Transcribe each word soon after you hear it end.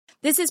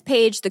This is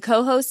Paige, the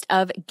co-host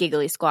of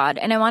Giggly Squad,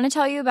 and I want to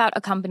tell you about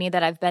a company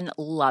that I've been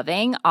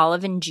loving,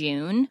 Olive &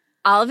 June.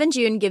 Olive &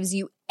 June gives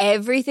you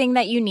everything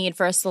that you need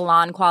for a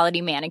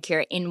salon-quality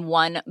manicure in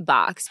one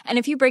box. And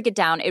if you break it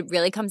down, it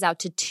really comes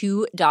out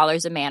to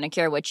 $2 a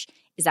manicure, which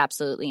is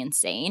absolutely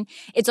insane.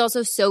 It's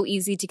also so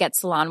easy to get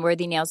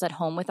salon-worthy nails at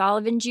home with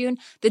Olive & June.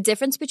 The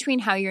difference between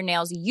how your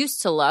nails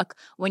used to look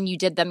when you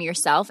did them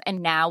yourself and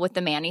now with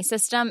the Mani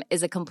system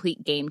is a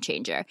complete game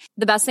changer.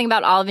 The best thing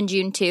about Olive &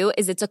 June, too,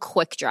 is it's a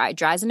quick dry.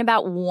 Dries in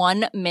about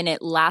 1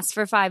 minute, lasts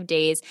for 5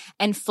 days,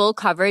 and full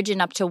coverage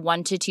in up to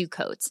 1 to 2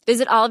 coats.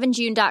 Visit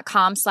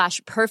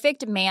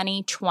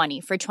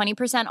oliveandjune.com/perfectmani20 for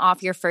 20%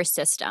 off your first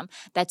system.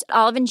 That's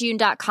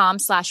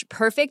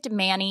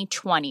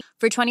oliveandjune.com/perfectmani20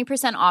 for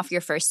 20% off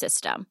your first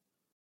system.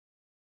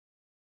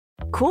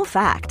 Cool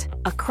fact,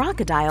 a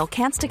crocodile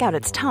can't stick out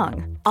its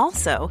tongue.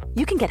 Also,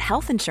 you can get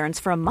health insurance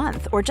for a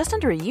month or just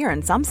under a year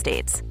in some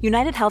states.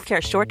 United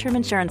Healthcare short-term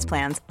insurance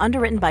plans,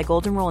 underwritten by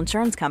Golden Rule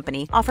Insurance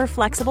Company, offer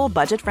flexible,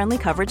 budget-friendly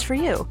coverage for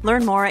you.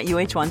 Learn more at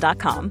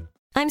uh1.com.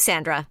 I'm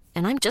Sandra,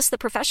 and I'm just the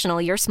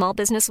professional your small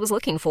business was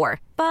looking for.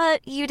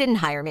 But you didn't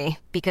hire me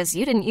because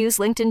you didn't use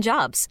LinkedIn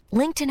Jobs.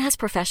 LinkedIn has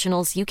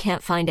professionals you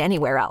can't find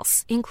anywhere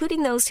else,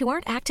 including those who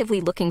aren't actively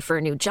looking for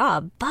a new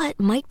job, but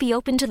might be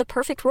open to the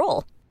perfect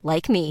role,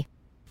 like me.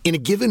 In a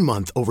given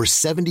month, over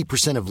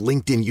 70% of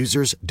LinkedIn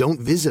users don't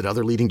visit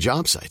other leading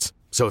job sites.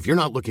 So if you're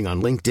not looking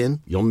on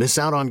LinkedIn, you'll miss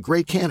out on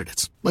great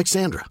candidates like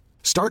Sandra.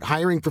 Start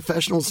hiring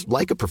professionals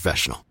like a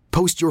professional.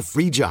 Post your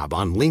free job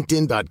on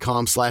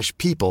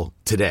linkedin.com/people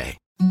today.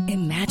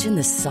 Imagine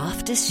the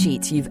softest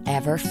sheets you've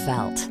ever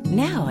felt.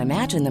 Now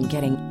imagine them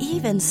getting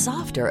even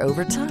softer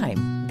over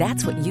time.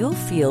 That's what you'll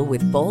feel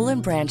with Boll &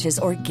 Branch's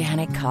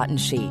organic cotton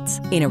sheets.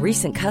 In a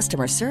recent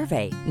customer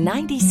survey,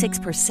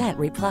 96%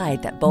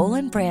 replied that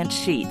Boll & Branch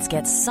sheets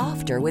get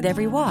softer with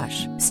every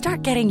wash.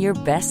 Start getting your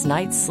best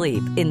night's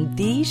sleep in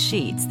these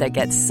sheets that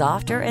get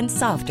softer and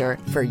softer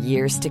for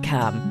years to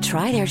come.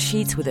 Try their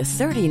sheets with a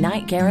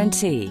 30-night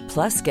guarantee.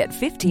 Plus, get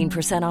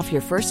 15% off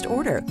your first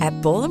order at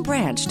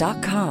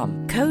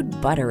bollandbranch.com. Code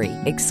BUTTERY.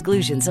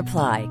 Exclusions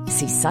apply.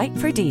 See site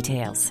for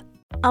details.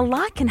 A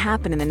lot can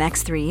happen in the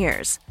next 3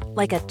 years.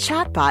 Like a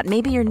chatbot may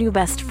be your new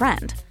best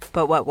friend.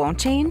 But what won't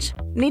change?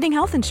 Needing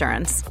health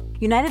insurance.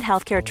 United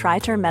Healthcare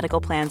Tri-Term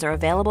Medical Plans are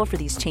available for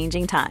these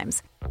changing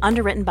times.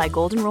 Underwritten by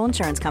Golden Rule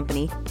Insurance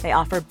Company, they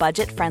offer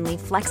budget-friendly,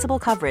 flexible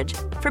coverage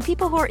for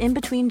people who are in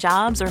between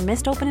jobs or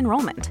missed open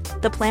enrollment.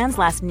 The plans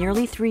last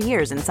nearly 3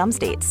 years in some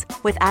states,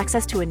 with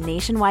access to a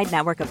nationwide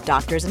network of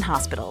doctors and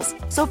hospitals.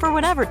 So for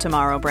whatever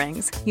tomorrow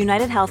brings,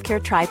 United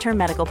Healthcare Tri-Term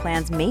Medical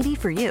Plans may be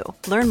for you.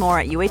 Learn more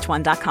at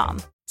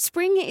uh1.com.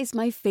 Spring is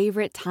my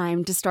favorite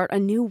time to start a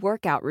new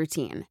workout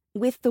routine.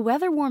 With the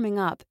weather warming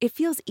up, it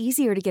feels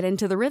easier to get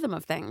into the rhythm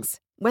of things.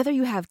 Whether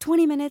you have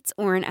 20 minutes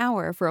or an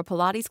hour for a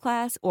Pilates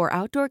class or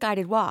outdoor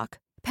guided walk,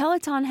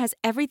 Peloton has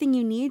everything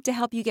you need to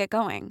help you get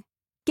going.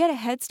 Get a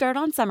head start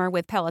on summer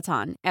with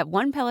Peloton at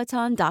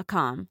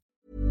onepeloton.com.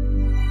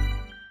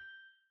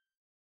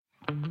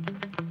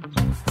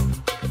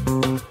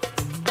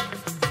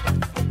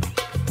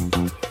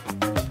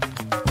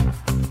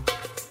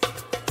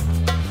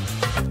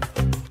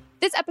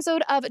 This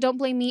episode of Don't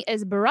Blame Me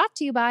is brought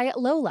to you by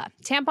Lola,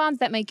 tampons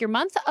that make your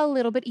month a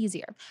little bit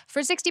easier.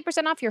 For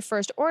 60% off your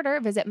first order,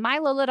 visit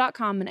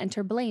mylola.com and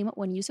enter BLAME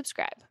when you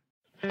subscribe.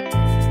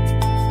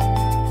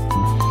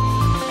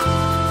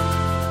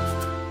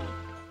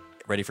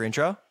 Ready for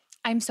intro?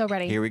 I'm so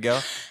ready. Here we go.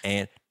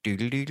 And you're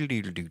You're going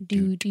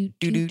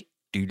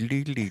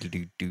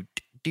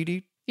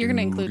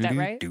to include that,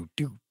 right?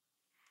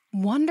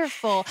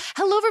 Wonderful.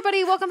 Hello,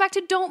 everybody. Welcome back to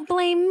Don't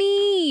Blame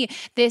Me.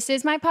 This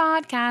is my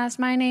podcast.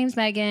 My name's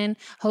Megan.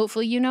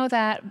 Hopefully you know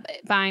that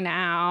by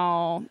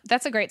now.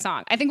 That's a great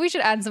song. I think we should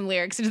add some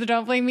lyrics to the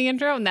Don't Blame Me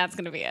intro, and that's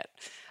going to be it.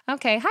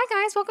 Okay.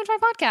 Hi, guys. Welcome to my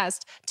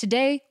podcast.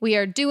 Today, we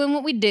are doing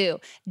what we do,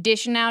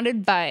 dishing out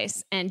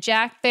advice. And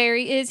Jack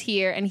Ferry is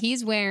here, and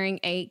he's wearing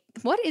a...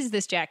 What is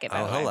this jacket, by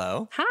the way?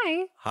 Hello.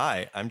 Hi.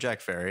 Hi, I'm Jack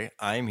Ferry.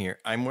 I'm here.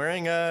 I'm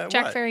wearing a...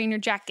 Jack Ferry in your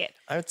jacket.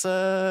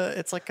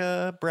 It's like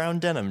a brown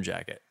denim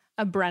jacket.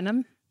 A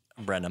Brenham?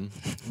 Brenham.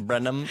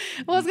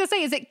 Well, I was going to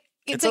say,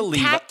 it's a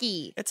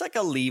khaki. It's like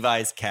a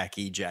Levi's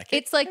khaki jacket.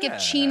 It's like if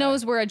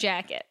chinos were a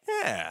jacket.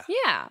 Yeah.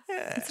 Yeah.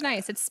 It's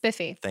nice. It's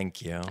spiffy.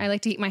 Thank you. I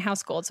like to keep my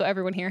house cold, so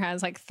everyone here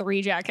has like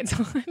 3 jackets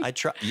on. I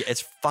try.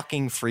 It's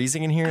fucking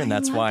freezing in here, and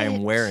that's why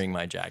I'm wearing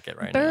my jacket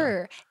right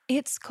now.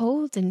 It's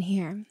cold in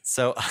here.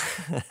 So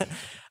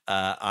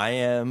I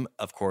am,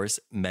 of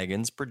course,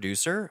 Megan's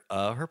producer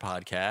of her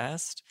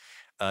podcast.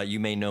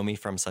 You may know me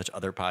from such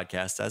other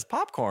podcasts as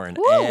Popcorn.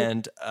 Woo!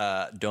 And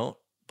Don't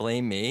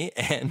Blame Me.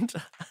 And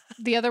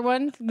the other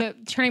one, her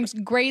name's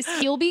Grace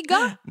Heelby.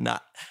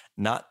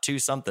 Not too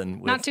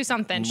something. Not too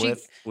something. She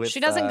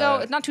doesn't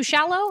go. Not too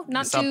shallow.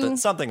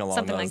 Something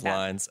along those like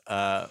lines.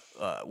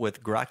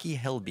 with Graki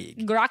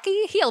Helbig.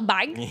 Graki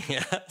Helbig.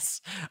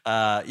 Yes.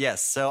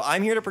 Yes. So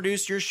I'm here to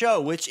produce your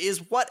show, which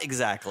is what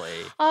exactly?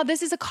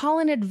 This is a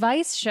call-in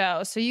advice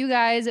show. So you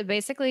guys,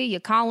 basically, you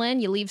call in,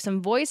 you leave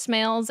some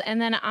voicemails,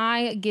 and then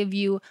I give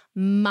you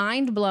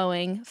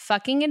mind-blowing,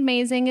 fucking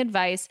amazing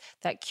advice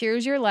that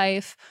cures your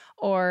life,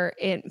 or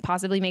it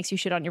possibly makes you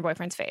shit on your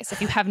boyfriend's face.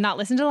 If you have not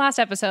listened to the last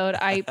episode,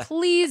 I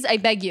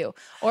beg you,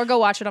 or go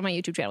watch it on my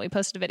YouTube channel. We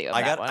posted a video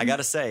of that one. I got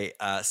to say,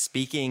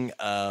 speaking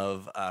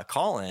of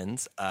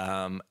call-ins,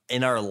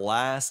 in our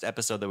last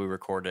episode that we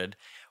recorded,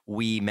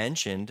 we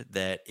mentioned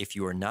that if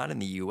you are not in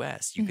the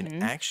U.S., you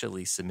can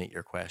actually submit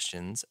your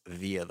questions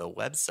via the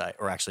website,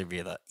 or actually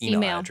via the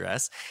email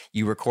address.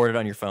 You record it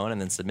on your phone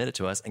and then submit it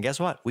to us. And guess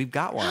what? We've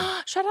got one.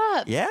 Shut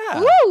up. Yeah.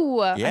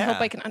 Woo! Yeah. I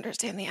hope I can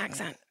understand the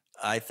accent.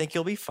 I think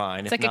you'll be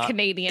fine. It's like a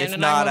Canadian. If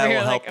and not, I'm over I will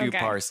here help like, you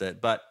parse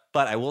it. But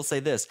I will say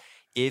this.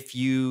 If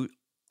you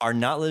are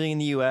not living in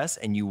the U.S.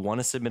 and you want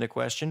to submit a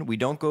question, we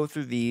don't go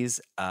through these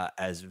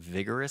as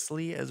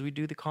vigorously as we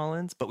do the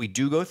call-ins, but we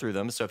do go through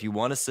them. So if you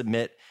want to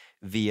submit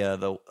via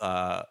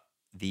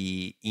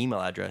the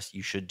email address,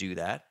 you should do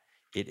that.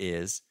 It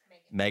is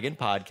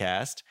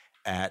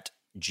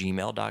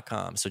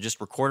meganpodcast@gmail.com. So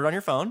just record it on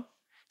your phone.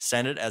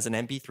 Send it as an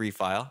MP3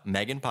 file,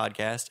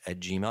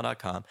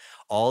 meganpodcast@gmail.com.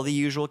 All the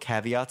usual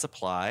caveats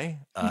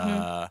apply.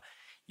 If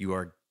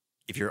you're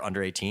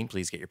under 18,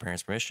 please get your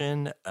parents'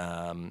 permission.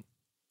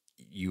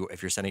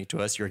 If you're sending it to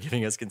us, you're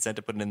giving us consent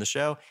to put it in the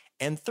show.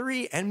 And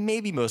 3, and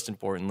maybe most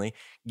importantly,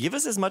 give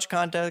us as much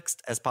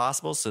context as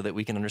possible so that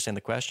we can understand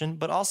the question.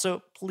 But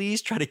also,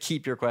 please try to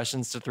keep your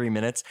questions to 3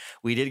 minutes.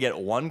 We did get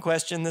one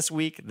question this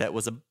week that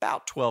was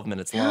about 12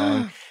 minutes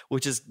long,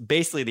 which is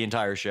basically the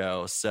entire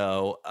show.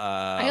 So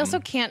I also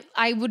can't.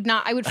 I would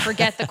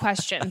forget the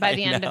question by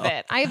the end of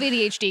it. I have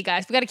ADHD,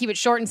 guys. We got to keep it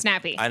short and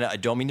snappy. I know. I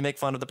don't mean to make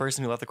fun of the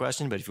person who left the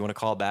question, but if you want to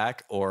call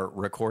back or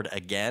record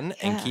again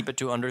and keep it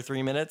to under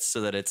 3 minutes so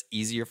that it's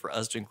easier for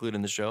us to include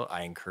in the show,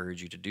 I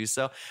encourage you to do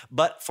so.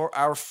 But for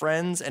our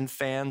friends and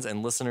fans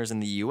and listeners in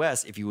the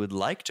U.S., if you would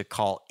like to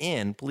call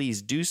in,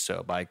 please do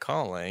so by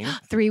calling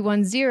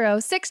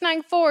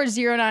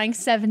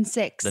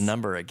 310-694-0976. The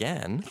number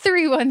again,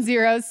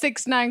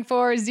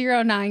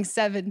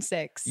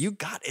 310-694-0976. You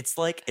got it's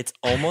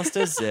almost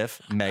as if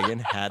Megan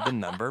had the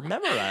number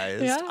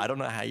memorized. Yeah. I don't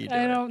know how you do it.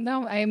 I don't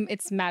know.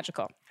 It's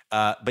magical.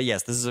 But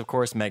yes, this is, of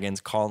course,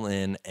 Megan's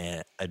call-in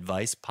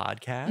advice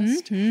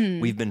podcast.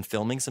 We've been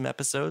filming some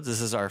episodes. This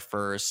is our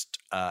first,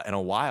 in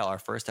a while, our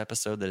first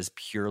episode that is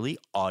purely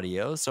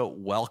audio. So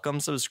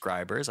welcome,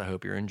 subscribers. I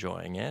hope you're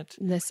enjoying it.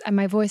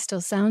 My voice still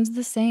sounds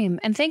the same.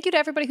 And thank you to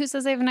everybody who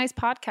says they have a nice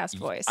podcast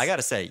voice. I got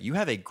to say, you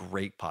have a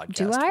great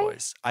podcast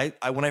voice. I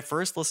when I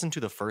first listened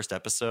to the first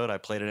episode, I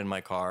played it in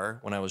my car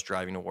when I was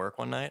driving to work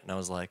one night, and I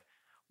was like,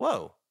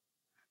 whoa.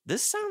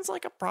 This sounds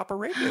like a proper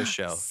radio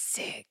show.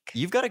 Sick.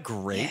 You've got a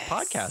great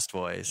podcast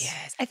voice.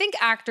 Yes. I think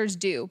actors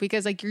do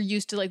because you're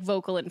used to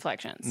vocal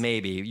inflections.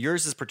 Maybe.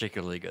 Yours is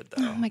particularly good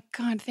though. Oh my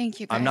God.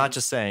 Thank you, guys. I'm not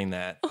just saying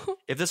that.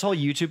 If this whole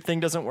YouTube thing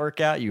doesn't work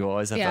out, you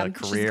always have a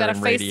career she's got a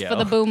in face radio. for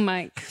the boom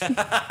mic.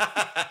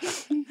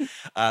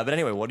 But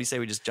anyway, what do you say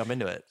we just jump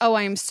into it? Oh,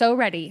 I am so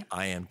ready.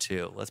 I am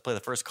too. Let's play the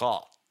first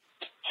call.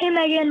 Hey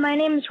Megan, my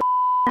name is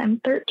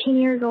I'm 13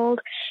 years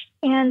old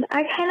and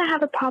I kind of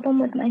have a problem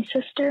with my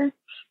sister.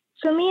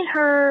 So me and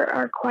her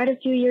are quite a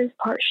few years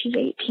apart. She's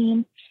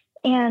 18.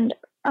 And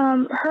her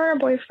and her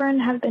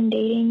boyfriend have been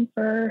dating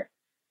for,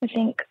 I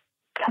think,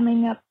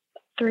 coming up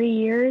 3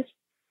 years.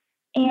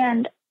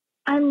 And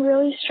I'm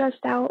really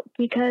stressed out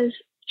because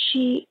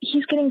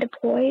he's getting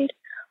deployed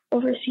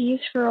overseas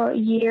for a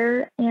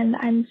year. And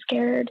I'm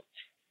scared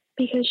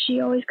because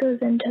she always goes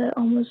into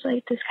almost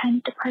this kind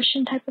of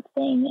depression type of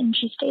thing. And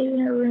she stays in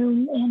her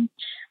room and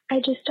I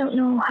just don't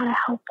know how to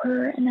help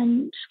her, and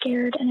I'm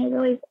scared,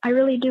 and I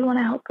really do want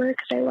to help her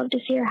because I love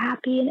to see her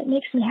happy, and it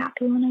makes me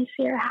happy when I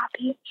see her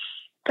happy,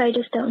 but I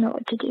just don't know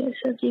what to do.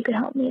 So if you could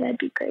help me, that'd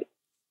be great.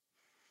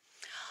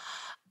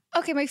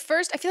 Okay, I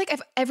feel like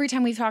every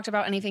time we've talked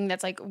about anything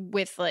that's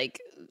with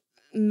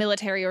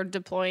military or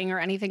deploying or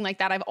anything like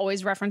that, I've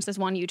always referenced this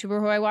one YouTuber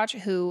who I watch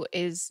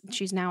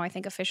she's now, I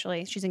think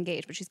officially, she's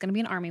engaged, but she's going to be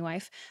an army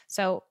wife.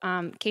 So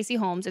Casey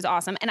Holmes is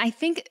awesome. And I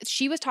think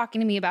she was talking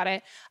to me about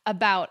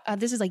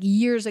this is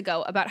years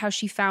ago, about how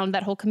she found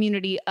that whole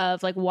community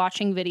of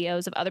watching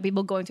videos of other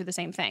people going through the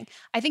same thing.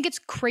 I think it's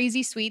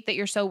crazy sweet that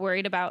you're so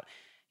worried about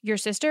your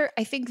sister.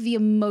 I think the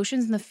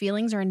emotions and the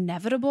feelings are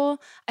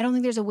inevitable. I don't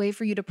think there's a way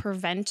for you to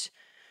prevent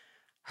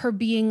her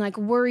being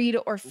worried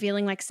or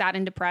feeling sad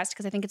and depressed,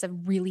 because I think it's a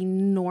really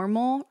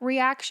normal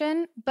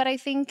reaction. But I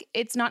think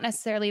it's not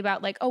necessarily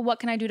about oh, what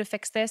can I do to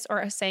fix this,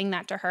 or saying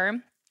that to her,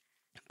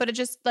 but it's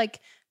just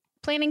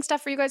planning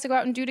stuff for you guys to go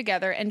out and do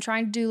together and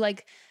trying to do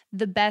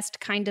the best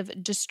kind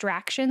of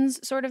distractions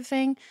sort of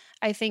thing.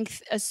 I think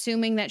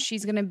assuming that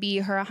she's going to be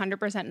her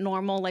 100%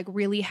 normal,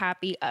 really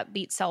happy,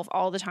 upbeat self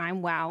all the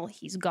time while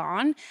he's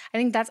gone, I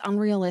think that's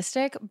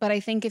unrealistic. But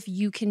I think if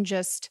you can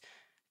just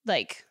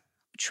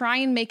try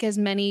and make as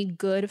many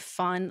good,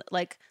 fun,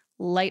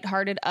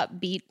 lighthearted,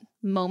 upbeat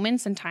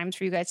moments and times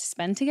for you guys to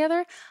spend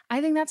together,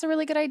 I think that's a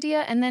really good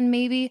idea. And then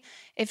maybe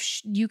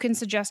if you can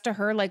suggest to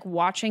her like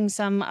watching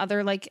some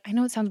other, like, I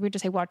know it sounds weird to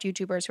say watch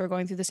YouTubers who are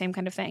going through the same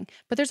kind of thing,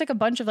 but there's like a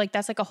bunch of like,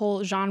 that's like a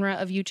whole genre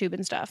of YouTube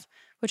and stuff,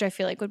 which I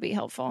feel like would be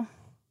helpful.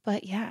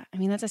 But yeah, I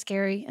mean, that's a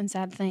scary and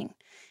sad thing.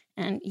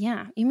 And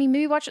yeah, you mean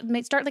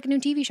maybe start like a new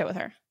TV show with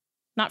her.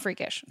 Not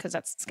Freakish, because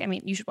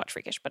you should watch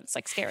Freakish, but it's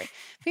like scary.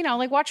 But,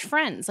 like watch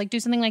Friends, like do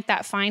something like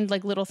that. Find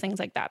like little things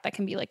like that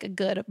can be like a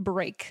good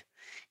break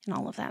and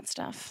all of that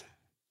stuff.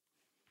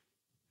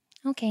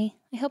 Okay,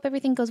 I hope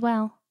everything goes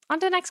well. On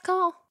to the next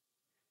call.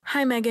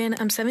 Hi, Megan.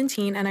 I'm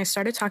 17, and I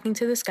started talking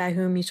to this guy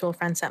who a mutual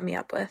friend set me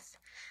up with.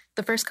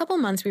 The first couple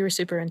months, we were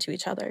super into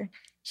each other.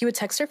 He would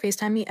text or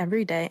FaceTime me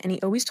every day, and he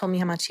always told me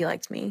how much he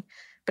liked me.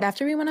 But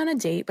after we went on a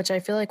date, which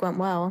I feel like went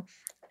well,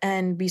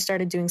 and we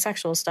started doing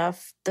sexual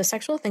stuff, the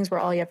sexual things were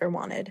all he ever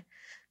wanted.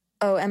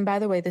 Oh, and by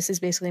the way, this is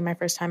basically my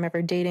first time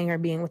ever dating or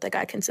being with a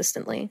guy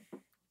consistently.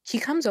 He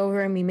comes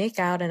over and we make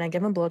out and I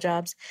give him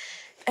blowjobs.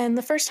 And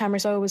the first time or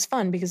so it was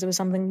fun because it was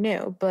something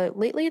new. But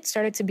lately it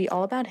started to be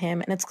all about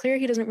him, and it's clear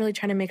he doesn't really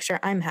try to make sure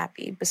I'm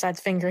happy, besides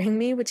fingering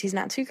me, which he's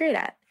not too great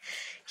at.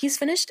 He's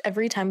finished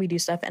every time we do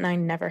stuff and I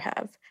never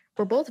have.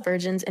 We're both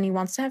virgins, and he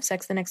wants to have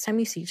sex the next time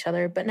we see each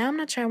other, but now I'm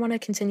not sure I want to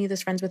continue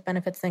this friends with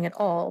benefits thing at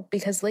all,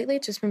 because lately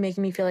it's just been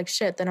making me feel like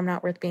shit that I'm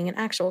not worth being an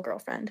actual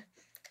girlfriend.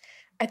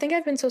 I think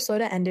I've been so slow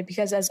to end it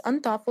because as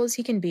unthoughtful as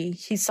he can be,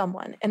 he's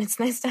someone, and it's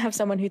nice to have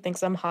someone who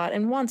thinks I'm hot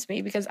and wants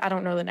me, because I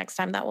don't know the next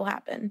time that will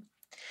happen.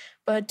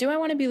 But do I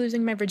want to be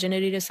losing my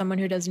virginity to someone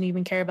who doesn't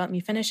even care about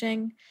me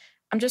finishing?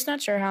 I'm just not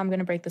sure how I'm going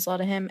to break this law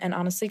to him and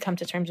honestly come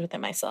to terms with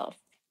it myself.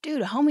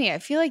 Dude, homie, I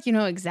feel like you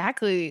know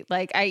exactly.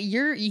 Like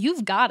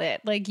you've got it.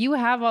 Like you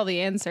have all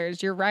the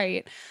answers. You're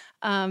right.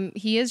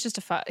 He is just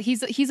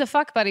he's a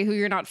fuck buddy who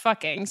you're not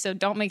fucking. So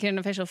don't make it an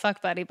official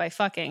fuck buddy by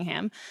fucking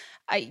him.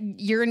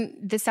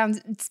 This sounds,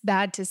 it's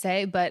bad to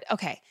say, but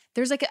okay.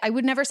 There's like I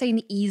would never say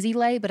an easy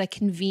lay, but a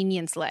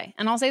convenience lay.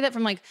 And I'll say that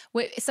from like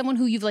someone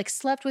who you've like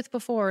slept with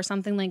before or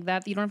something like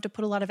that you don't have to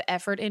put a lot of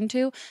effort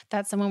into.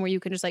 That's someone where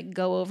you can just like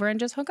go over and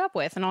just hook up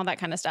with and all that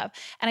kind of stuff.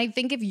 And I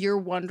think if you're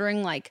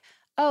wondering like,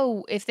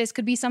 oh, if this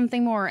could be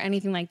something more or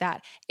anything like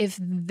that, if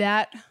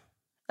that,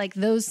 like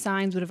those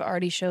signs would have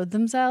already showed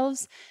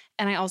themselves.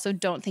 And I also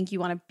don't think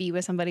you want to be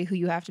with somebody who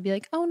you have to be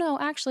like, oh no,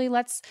 actually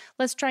let's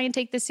try and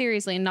take this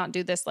seriously and not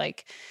do this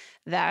like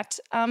that.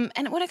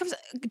 And when it comes,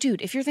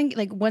 dude, if you're thinking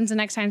like, when's the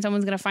next time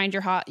someone's going to find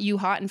you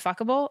hot and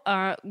fuckable,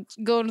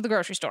 go to the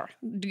grocery store,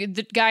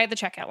 the guy at the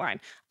checkout line,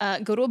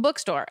 go to a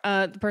bookstore,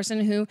 the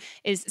person who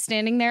is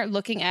standing there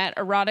looking at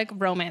erotic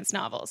romance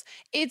novels.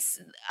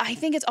 I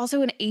think it's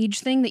also an age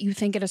thing that you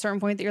think at a certain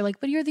point that you're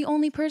like, but you're the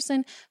only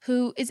person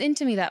who is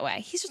into me that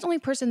way. He's just the only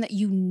person that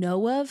you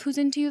know of who's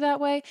into you that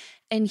way.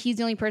 And he's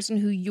the only person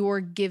who you're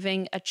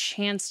giving a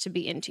chance to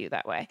be into you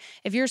that way.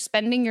 If you're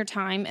spending your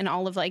time and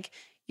all of like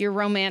your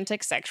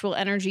romantic sexual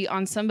energy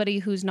on somebody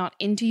who's not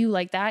into you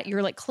like that,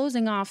 you're like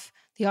closing off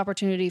the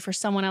opportunity for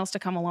someone else to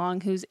come along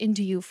who's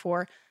into you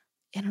for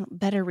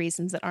better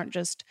reasons that aren't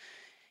just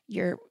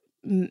your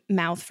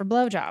mouth for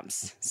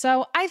blowjobs.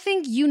 So I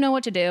think you know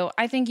what to do.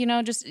 I think, you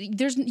don't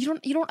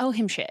owe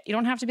him shit. You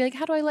don't have to be like,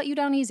 how do I let you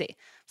down easy?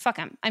 Fuck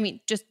him. I mean,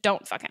 just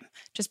don't fuck him.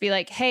 Just be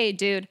like, hey,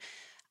 dude,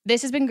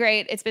 this has been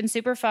great. It's been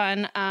super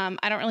fun.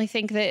 I don't really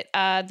think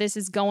that this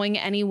is going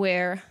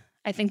anywhere.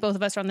 I think both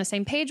of us are on the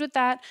same page with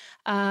that.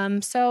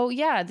 So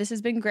yeah, this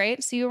has been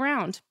great. See you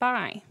around.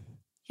 Bye.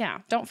 Yeah,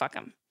 don't fuck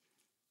him.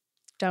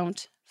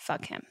 Don't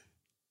fuck him.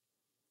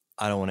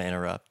 I don't want to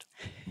interrupt,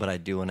 but I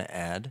do want to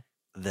add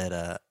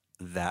that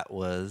that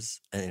was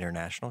an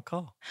international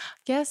call.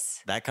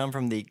 Yes. That came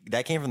from the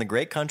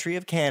great country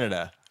of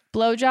Canada.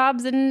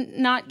 Blowjobs and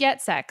not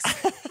yet sex.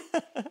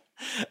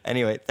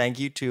 Anyway, thank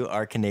you to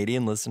our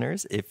Canadian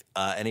listeners. If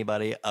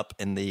anybody up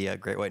in the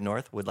Great White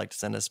North would like to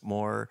send us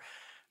more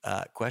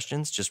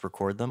questions, just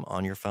record them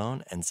on your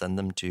phone and send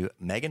them to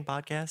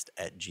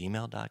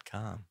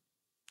meganpodcast@gmail.com.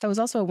 That was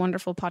also a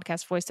wonderful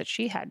podcast voice that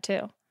she had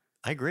too.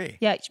 I agree.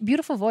 Yeah,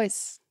 beautiful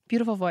voice.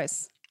 Beautiful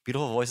voice.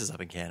 Beautiful voices up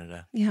in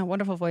Canada. Yeah,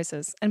 wonderful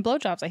voices. And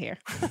blowjobs, I hear.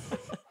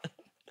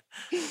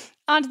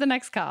 On to the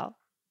next call.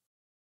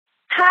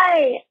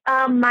 Hi,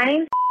 my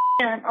name's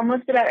I'm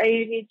almost about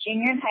ready to be a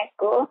junior in high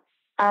school,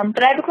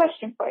 but I have a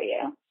question for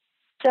you.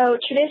 So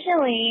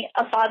traditionally,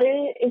 a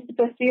father is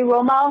supposed to be a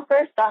role model for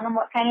his son on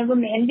what kind of a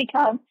man to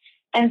become,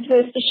 and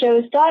supposed to show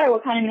his daughter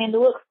what kind of man to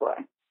look for.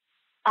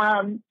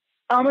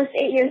 Almost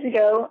 8 years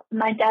ago,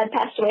 my dad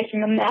passed away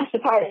from a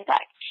massive heart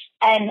attack.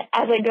 And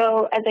as I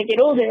get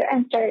older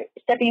and start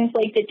stepping into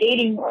like the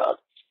dating world,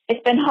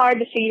 it's been hard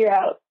to figure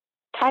out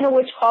kind of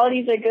which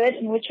qualities are good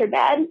and which are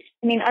bad.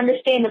 I mean,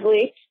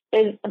 understandably,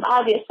 there's some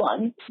obvious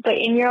ones, but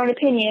in your own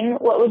opinion,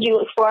 what would you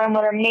look for and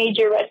what are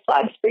major red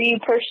flags for you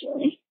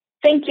personally?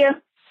 Thank you.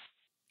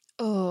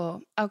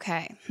 Oh,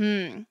 okay.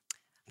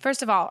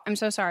 First of all, I'm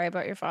so sorry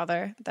about your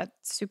father. That's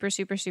super,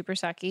 super, super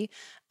sucky.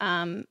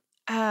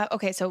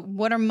 Okay, so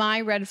what are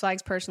my red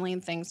flags personally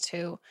and things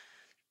to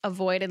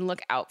avoid and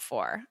look out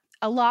for?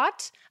 A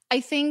lot.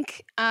 I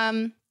think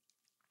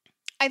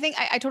I think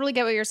I totally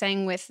get what you're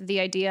saying with the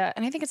idea.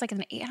 And I think it's like I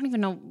don't even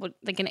know what,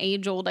 like an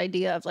age old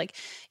idea of like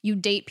you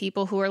date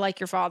people who are like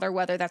your father,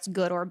 whether that's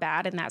good or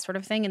bad and that sort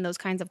of thing and those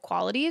kinds of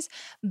qualities.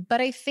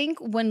 But I think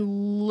when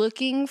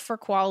looking for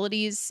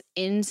qualities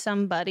in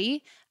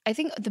somebody, I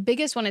think the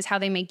biggest one is how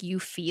they make you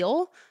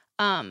feel.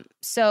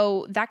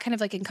 So that kind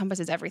of like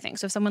encompasses everything.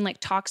 So if someone like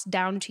talks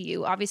down to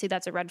you, obviously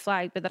that's a red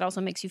flag, but that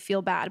also makes you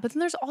feel bad. But then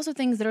there's also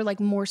things that are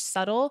like more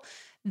subtle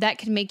that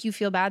can make you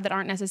feel bad that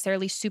aren't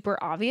necessarily super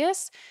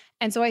obvious.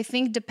 And so I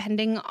think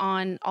depending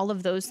on all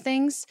of those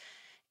things,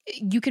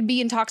 you could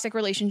be in toxic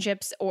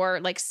relationships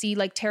or like see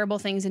like terrible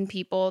things in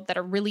people that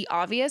are really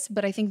obvious.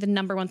 But I think the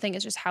number one thing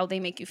is just how they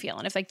make you feel.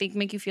 And if like they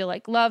make you feel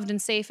like loved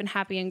and safe and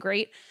happy and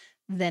great,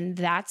 then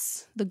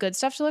that's the good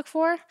stuff to look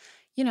for.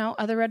 You know,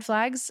 other red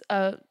flags,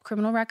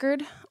 criminal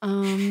record.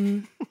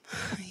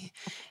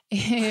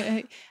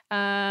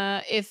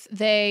 If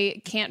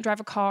they can't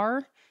drive a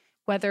car,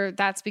 whether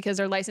that's because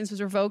their license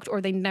was revoked or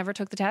they never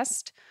took the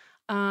test.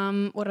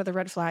 What are the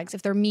red flags?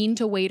 If they're mean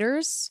to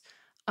waiters.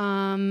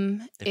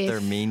 If they're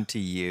mean to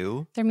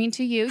you. They're mean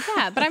to you,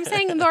 yeah. But I'm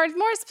saying more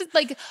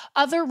like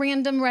other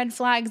random red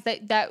flags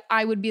that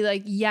I would be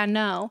like, yeah,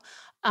 no.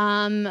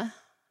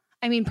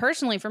 I mean,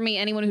 personally, for me,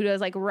 anyone who does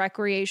like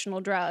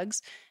recreational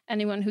drugs,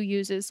 anyone who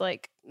uses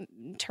like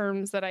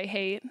terms that I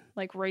hate,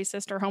 like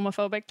racist or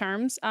homophobic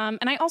terms.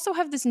 And I also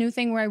have this new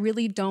thing where I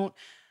really don't.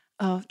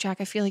 Oh, Jack,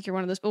 I feel like you're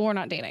one of those, but we're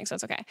not dating, so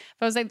it's okay.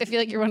 But I was like, I feel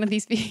like you're one of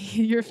these,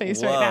 your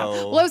face right now.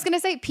 Well, I was going to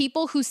say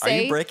people who say.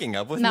 Are you breaking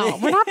up with me? No,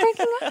 we're not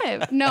breaking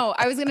up. No,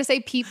 I was going to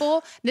say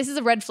people, this is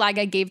a red flag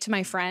I gave to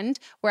my friend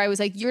where I was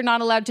like, you're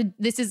not allowed to,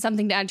 this is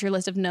something to add to your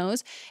list of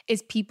no's,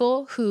 is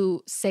people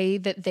who say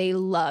that they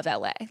love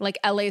LA. Like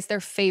LA is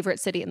their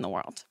favorite city in the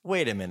world.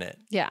 Wait a minute.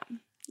 Yeah.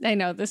 I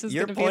know this is.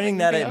 You're pointing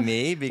that at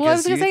me because. Well, I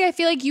was going to say I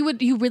feel like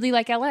you really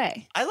like LA.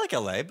 I like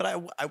LA, but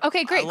I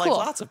okay, great, I like cool.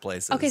 lots of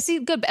places. Okay, see,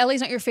 good. But LA's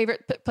not your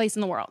favorite place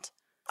in the world.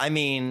 I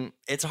mean,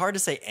 it's hard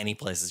to say any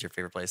place is your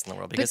favorite place in the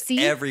world because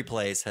every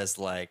place has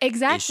like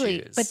exactly.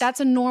 issues. But that's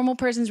a normal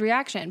person's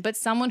reaction. But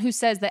someone who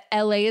says that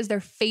LA is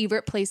their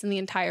favorite place in the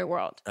entire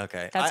world.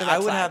 Okay, that's I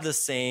would have the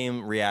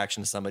same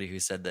reaction to somebody who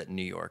said that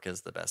New York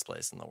is the best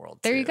place in the world.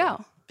 There you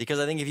go. Because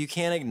I think if you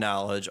can't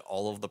acknowledge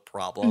all of the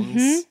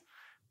problems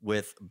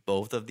with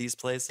both of these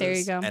places, there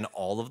you go. And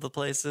all of the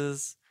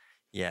places,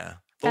 yeah.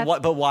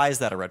 But why is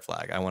that a red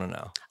flag? I want to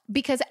know.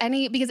 Because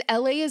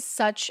LA is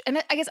such,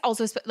 and I guess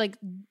also like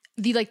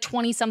the like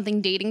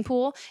 20-something dating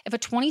pool. If a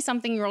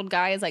 20-something-year-old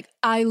guy is like,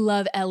 I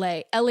love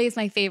LA. LA is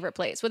my favorite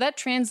place. What that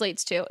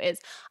translates to is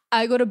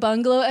I go to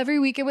Bungalow every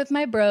weekend with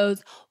my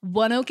bros.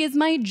 One Oak is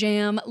my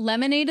jam.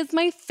 Lemonade is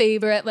my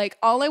favorite. Like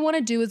all I want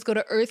to do is go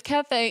to Earth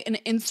Cafe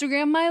and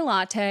Instagram my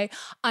latte.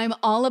 I'm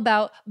all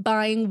about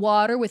buying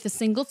water with a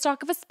single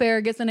stalk of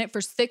asparagus in it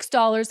for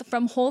 $6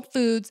 from Whole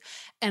Foods.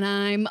 And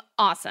I'm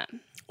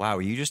awesome. Wow,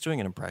 were you just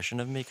doing an impression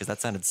of me? Because that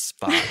sounded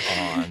spot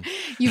on.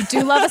 You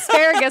do love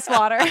asparagus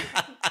water.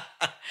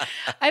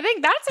 I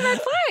think that's a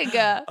red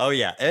flag. Oh,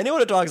 yeah.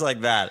 Anyone who talks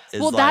like that is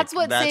that's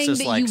saying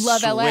just that like you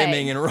love LA.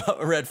 Swimming in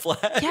red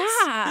flags.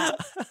 Yeah.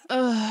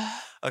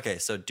 Okay,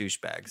 so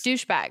douchebags.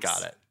 Douchebags.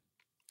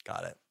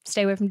 Got it.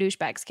 Stay away from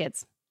douchebags,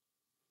 kids.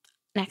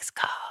 Next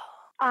call.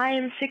 I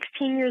am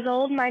 16 years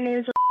old. My name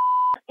is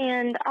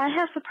and I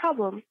have a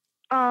problem.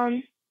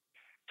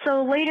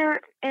 So later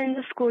in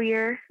the school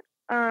year,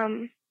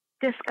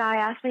 this guy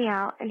asked me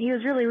out, and he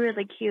was really,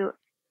 really cute.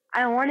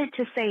 I wanted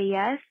to say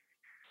yes,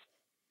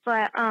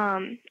 but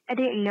I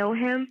didn't know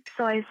him,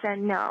 so I said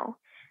no.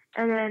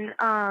 And then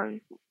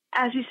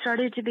as we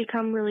started to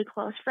become really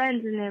close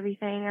friends and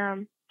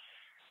everything,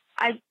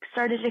 I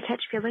started to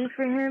catch feelings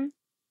for him,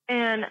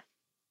 and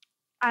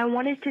I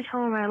wanted to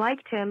tell him I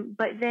liked him,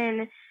 but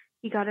then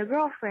he got a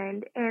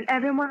girlfriend, and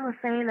everyone was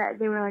saying that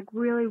they were like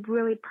really,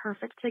 really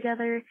perfect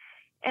together.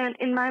 And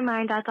in my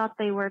mind, I thought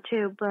they were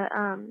too, but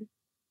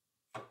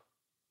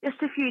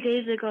just a few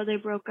days ago, they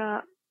broke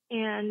up,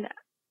 and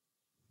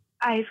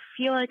I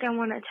feel like I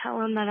want to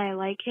tell him that I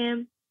like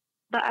him,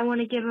 but I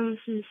want to give him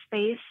some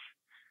space.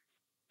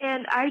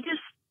 And I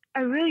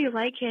really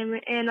like him,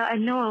 and I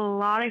know a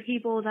lot of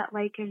people that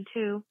like him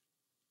too,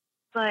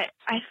 but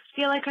I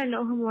feel like I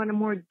know him on a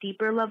more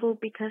deeper level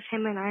because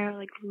him and I are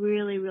like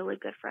really, really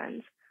good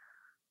friends.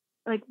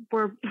 Like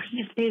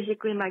he's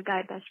basically my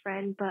guy best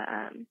friend, but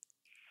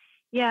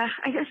yeah,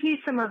 I just need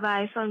some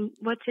advice on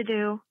what to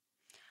do.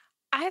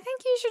 I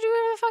think you should do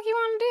whatever the fuck you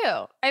want to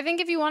do. I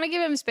think if you want to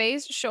give him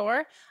space,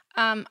 sure.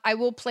 I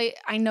will play.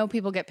 I know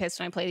people get pissed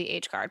when I play the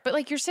age card, but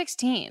like you're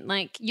 16,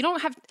 like you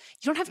don't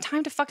have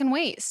time to fucking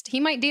waste. He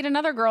might date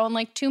another girl in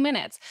like 2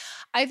 minutes.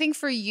 I think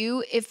for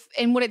you,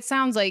 and what it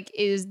sounds like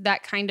is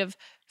that kind of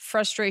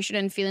frustration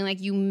and feeling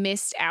like you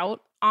missed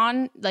out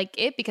on like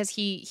it because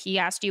he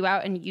asked you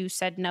out and you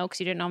said no because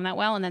you didn't know him that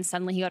well, and then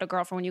suddenly he got a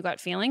girlfriend when you got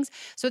feelings.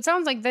 So it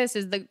sounds like this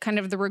is the kind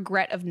of the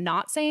regret of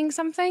not saying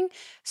something.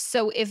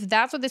 So if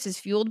that's what this is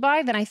fueled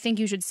by, then I think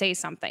you should say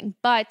something.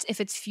 But if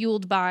it's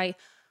fueled by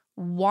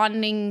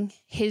wanting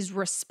his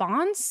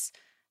response,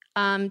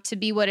 to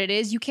be what it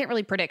is, you can't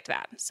really predict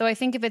that. So I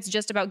think if it's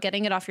just about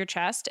getting it off your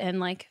chest and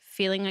like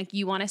feeling like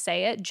you want to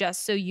say it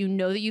just so you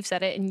know that you've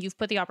said it and you've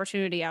put the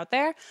opportunity out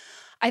there,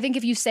 I think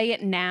if you say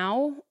it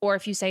now or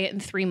if you say it in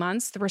 3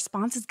 months, the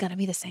response is going to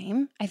be the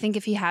same. I think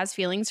if he has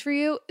feelings for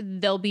you,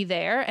 they'll be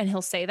there and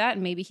he'll say that.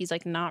 And maybe he's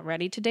like not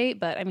ready to date.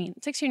 But I mean,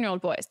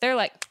 16-year-old boys,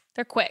 they're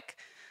quick.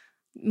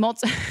 I'm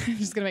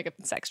just going to make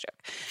a sex joke.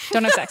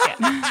 Don't have sex yet.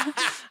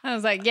 I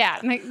was like,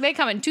 yeah, they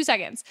come in 2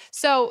 seconds.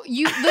 So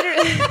you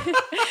literally, no,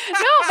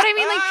 but I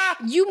mean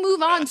like you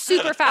move on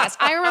super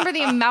fast. I remember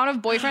the amount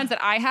of boyfriends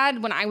that I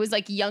had when I was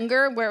like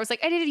younger where it was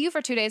like, I dated you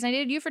for 2 days and I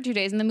dated you for 2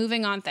 days and the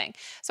moving on thing.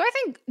 So I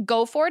think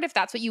go for it if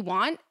that's what you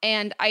want.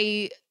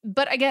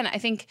 But again, I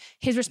think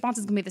his response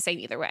is going to be the same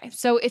either way.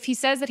 So if he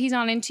says that he's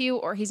not into you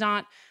or he's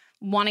not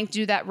wanting to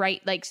do that right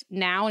like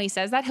now and he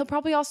says that, he'll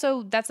probably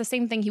also, that's the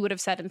same thing he would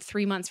have said in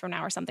 3 months from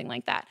now or something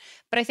like that.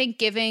 But I think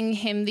giving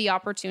him the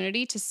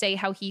opportunity to say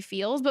how he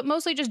feels, but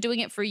mostly just doing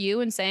it for you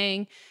and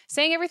saying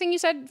everything you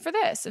said for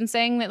this and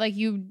saying that like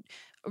you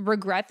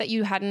regret that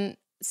you hadn't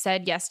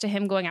said yes to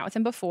him going out with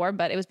him before,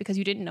 but it was because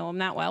you didn't know him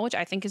that well, which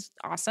I think is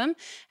awesome.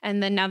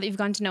 And then now that you've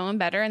gotten to know him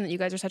better and that you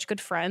guys are such good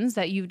friends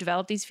that you've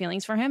developed these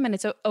feelings for him, and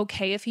it's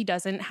okay if he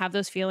doesn't have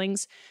those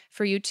feelings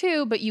for you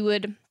too, but you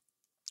would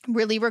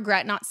really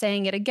regret not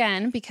saying it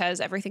again because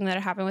everything that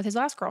had happened with his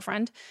last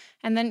girlfriend.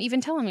 And then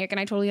even telling me, like, and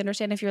I totally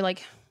understand if you're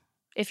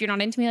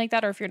not into me like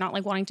that or if you're not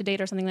like wanting to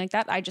date or something like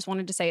that. I just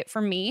wanted to say it for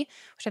me,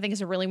 which I think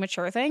is a really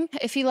mature thing.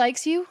 If he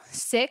likes you,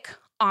 sick,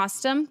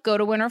 awesome, go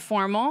to winter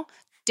formal,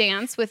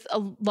 dance with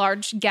a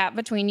large gap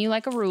between you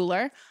like a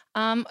ruler.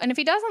 And if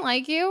he doesn't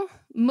like you,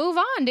 move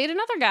on, date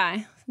another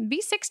guy.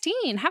 Be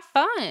 16, have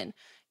fun,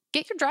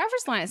 get your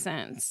driver's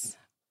license.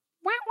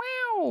 Wow,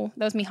 wow.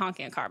 That was me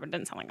honking a car, but it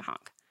didn't sound like a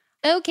honk.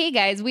 Okay,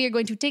 guys, we are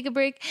going to take a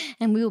break,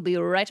 and we will be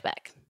right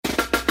back.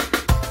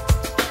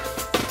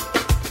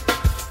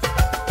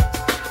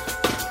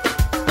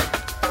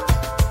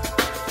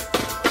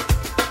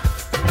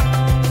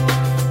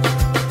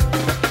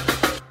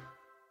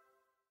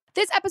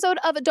 This episode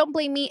of Don't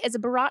Blame Me is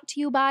brought to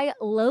you by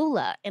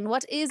Lola. And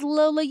what is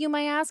Lola, you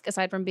may ask,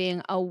 aside from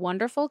being a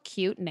wonderful,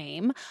 cute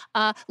name?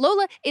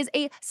 Lola is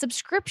a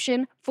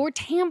subscription for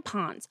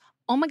tampons.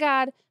 Oh my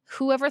God.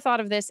 Whoever thought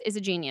of this is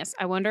a genius.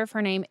 I wonder if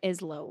her name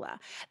is Lola.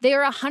 They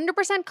are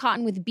 100%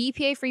 cotton with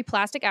BPA-free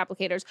plastic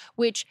applicators,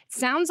 which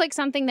sounds like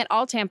something that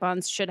all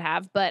tampons should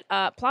have, but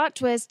plot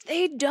twist,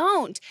 they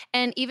don't.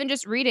 And even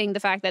just reading the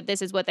fact that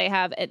this is what they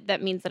have,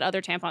 that means that other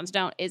tampons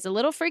don't, is a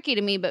little freaky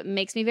to me, but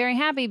makes me very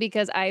happy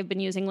because I've been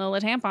using Lola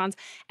tampons,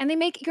 and they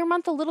make your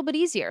month a little bit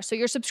easier. So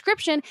your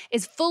subscription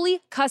is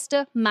fully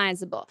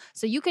customizable.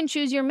 So you can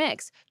choose your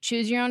mix,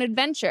 choose your own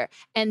adventure,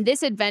 and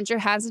this adventure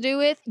has to do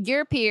with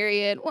your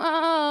period.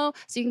 Whoa.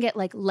 So you can get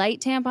like light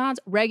tampons,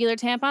 regular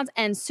tampons,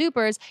 and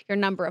supers, your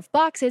number of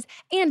boxes,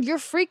 and your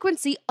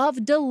frequency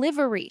of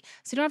delivery.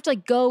 So you don't have to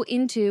like go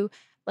into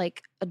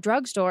like a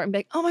drugstore and be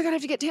like, oh my God, I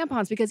have to get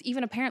tampons, because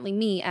even apparently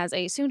me as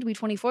a soon-to-be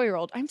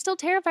 24-year-old, I'm still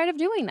terrified of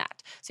doing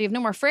that. So you have no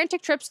more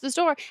frantic trips to the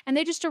store, and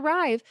they just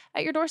arrive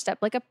at your doorstep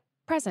like a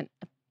present,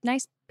 a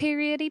nice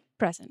periody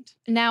present.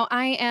 Now,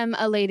 I am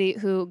a lady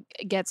who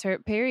gets her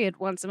period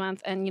once a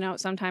month, and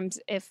sometimes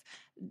if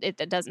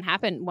it doesn't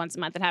happen once a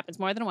month, it happens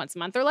more than once a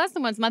month or less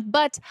than once a month,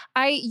 but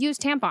I use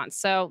tampons.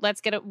 So let's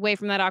get away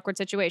from that awkward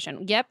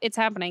situation. Yep, it's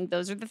happening.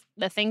 Those are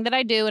the thing that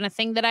I do and a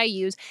thing that I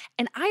use.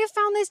 And I have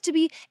found this to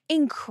be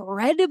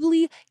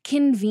incredibly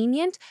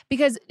convenient,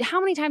 because how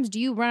many times do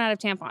you run out of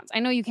tampons?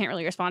 I know you can't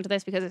really respond to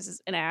this because this is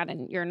an ad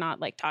and you're not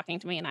like talking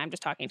to me and I'm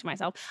just talking to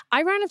myself.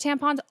 I run out of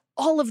tampons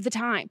all of the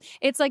time.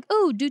 It's like,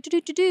 oh,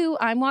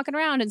 I'm walking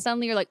around and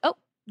suddenly you're like, oh,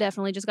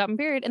 definitely just got my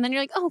period. And then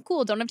you're like, oh,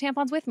 cool, don't have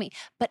tampons with me.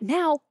 But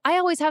now I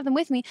always have them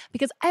with me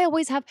because I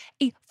always have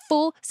a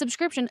full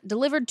subscription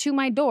delivered to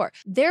my door.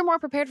 They're more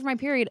prepared for my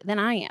period than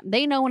I am.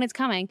 They know when it's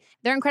coming.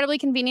 They're incredibly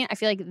convenient. I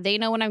feel like they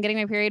know when I'm getting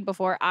my period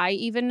before I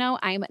even know.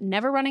 I'm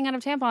never running out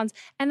of tampons.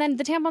 And then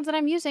the tampons that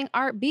I'm using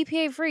are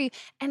BPA free,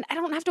 and I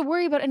don't have to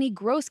worry about any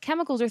gross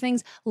chemicals or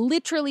things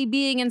literally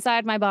being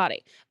inside my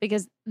body,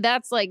 because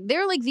that's like,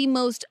 they're like the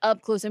most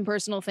up close and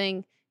personal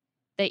thing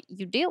that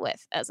you deal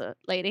with as a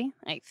lady,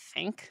 I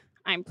think.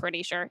 I'm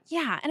pretty sure.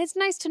 Yeah, and it's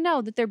nice to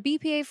know that they're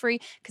BPA free,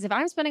 because if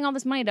I'm spending all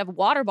this money to have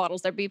water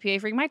bottles that are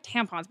BPA free, my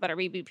tampons better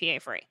be BPA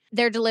free.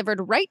 They're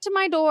delivered right to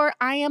my door.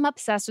 I am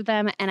obsessed with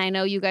them, and I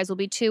know you guys will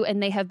be too,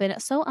 and they have been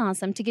so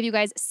awesome to give you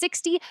guys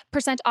 60%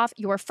 off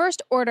your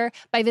first order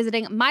by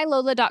visiting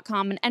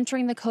mylola.com and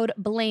entering the code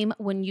BLAME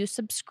when you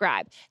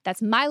subscribe.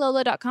 That's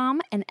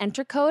mylola.com and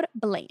enter code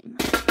BLAME.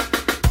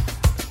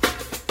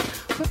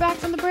 We're back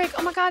from the break.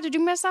 Oh my God, did you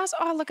miss us?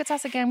 Oh, look, it's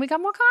us again. We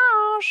got more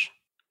cash.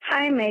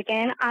 Hi,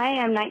 Megan. I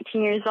am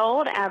 19 years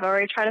old. I've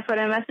already tried to put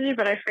in a message,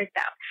 but I freaked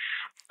out.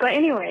 But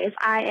anyways,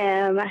 I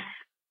am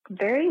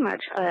very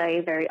much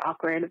a very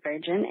awkward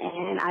virgin,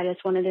 and I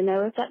just wanted to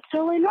know if that's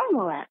totally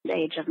normal at the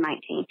age of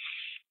 19.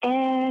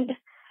 And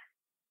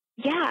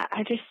yeah,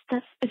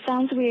 it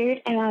sounds weird,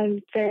 and I'm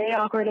very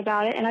awkward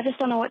about it, and I just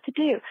don't know what to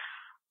do.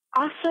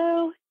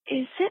 Also,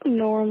 is it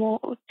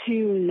normal to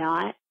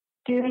not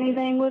do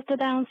anything with the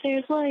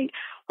downstairs light.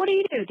 What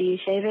do? Do you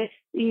shave it?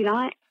 Do you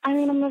not? I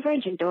mean, I'm a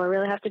virgin. Do I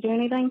really have to do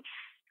anything?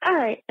 All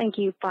right. Thank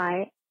you.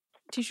 Bye.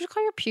 Did you just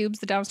call your pubes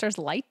the downstairs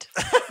light?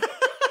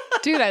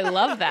 Dude, I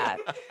love that.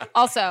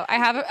 Also,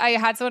 I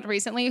had someone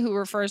recently who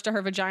refers to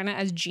her vagina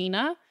as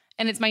Gina,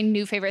 and it's my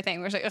new favorite thing.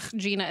 We're like, ugh,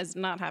 Gina is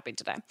not happy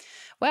today.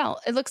 Well,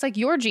 it looks like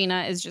your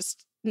Gina is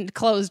just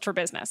closed for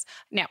business.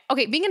 Now,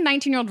 okay, being a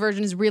 19-year-old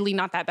virgin is really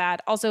not that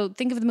bad. Also,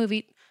 think of the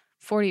movie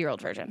 40-Year-Old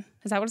Virgin.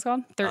 Is that what it's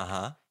called?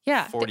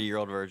 Yeah.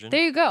 40-Year-Old Virgin.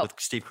 There you go. With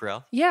Steve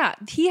Carell. Yeah.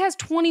 He has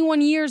 21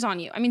 years on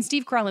you. I mean,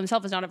 Steve Carell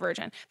himself is not a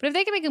virgin. But if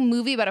they can make a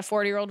movie about a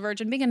 40-year-old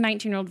virgin, being a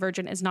 19-year-old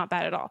virgin is not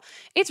bad at all.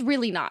 It's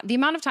really not. The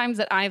amount of times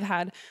that I've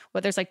had,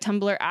 whether it's like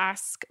Tumblr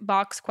Ask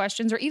Box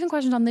questions or even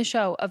questions on this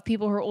show of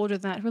people who are older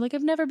than that, who are like,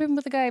 I've never been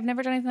with a guy. I've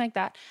never done anything like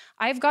that.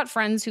 I've got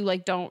friends who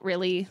like don't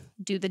really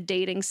do the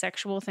dating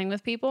sexual thing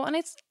with people. And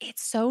it's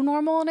so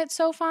normal and it's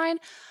so fine.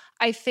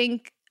 I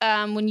think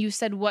when you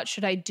said, what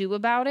should I do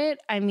about it?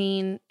 I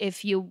mean,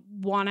 if you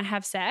want to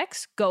have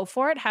sex, go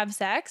for it, have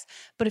sex.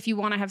 But if you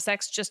want to have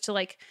sex just to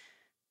like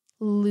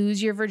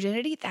lose your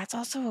virginity, that's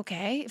also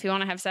okay. If you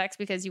want to have sex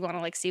because you want to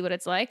like see what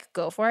it's like,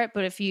 go for it.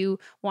 But if you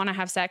want to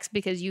have sex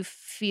because you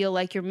feel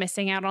like you're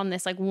missing out on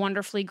this like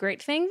wonderfully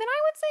great thing, then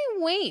I would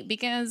say wait,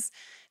 because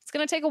it's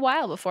going to take a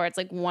while before it's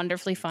like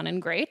wonderfully fun and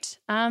great.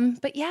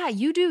 But yeah,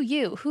 you do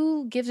you.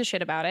 Who gives a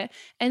shit about it?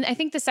 And I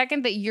think the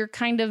second that you're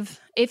kind of,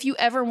 if you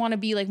ever want to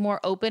be like more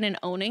open and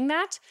owning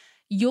that,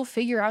 you'll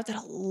figure out that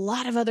a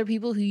lot of other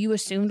people who you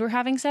assumed were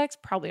having sex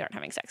probably aren't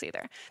having sex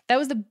either. That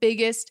was the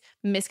biggest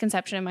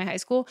misconception in my high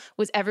school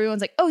was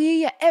everyone's like, oh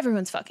yeah,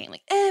 everyone's fucking.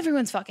 Like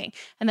everyone's fucking.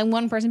 And then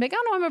one person be like,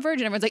 oh no, I'm a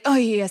virgin. Everyone's like, oh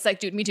yeah, it's like,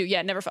 dude, me too.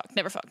 Yeah, never fucked.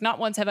 Not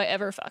once have I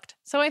ever fucked.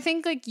 So I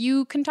think like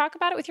you can talk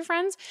about it with your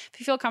friends if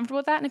you feel comfortable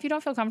with that. And if you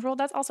don't feel comfortable,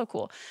 that's also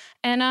cool.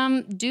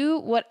 And do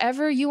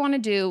whatever you want to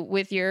do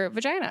with your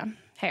vagina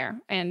hair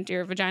and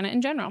your vagina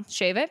in general.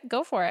 Shave it,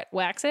 go for it,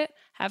 wax it,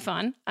 have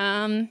fun.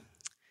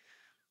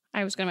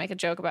 I was going to make a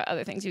joke about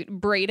other things. You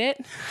braid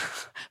it,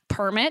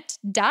 perm it,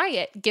 dye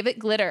it, give it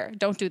glitter.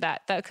 Don't do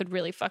that. That could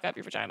really fuck up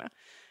your vagina.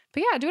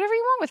 But yeah, do whatever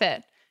you want with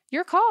it.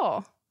 Your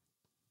call.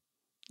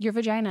 Your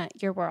vagina,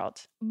 your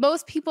world.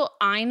 Most people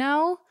I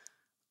know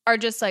are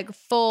just like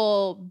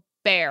full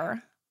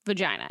bare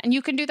vagina. And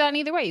you can do that in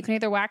either way. You can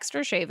either wax it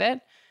or shave it.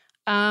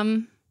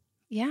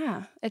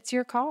 Yeah, it's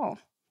your call.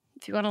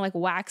 If you want to like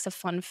wax a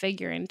fun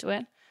figure into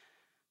it.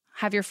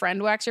 Have your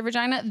friend wax your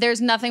vagina.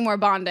 There's nothing more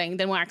bonding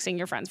than waxing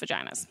your friend's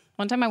vaginas.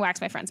 One time I waxed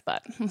my friend's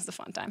butt. It was a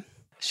fun time.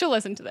 She'll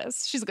listen to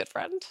this. She's a good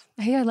friend.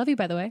 Hey, I love you,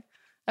 by the way.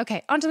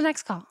 Okay, on to the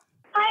next call.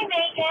 Hi,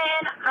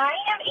 Megan. I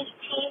am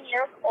 18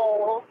 years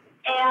old,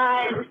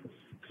 and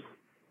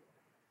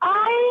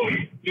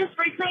I just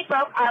recently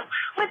broke up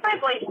with my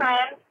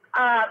boyfriend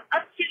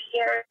of 2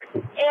 years,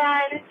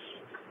 and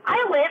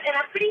I live in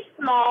a pretty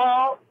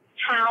small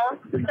town,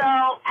 so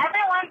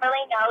everyone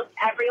really knows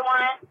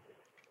everyone.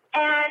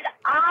 And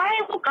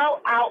I will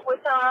go out with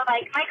some of,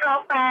 like, my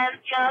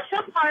girlfriends, you know, to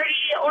a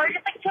party or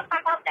just, like, to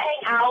my house to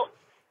hang out.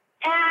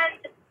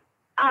 And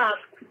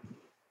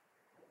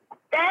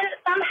then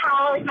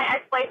somehow, like, my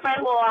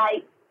ex-boyfriend will,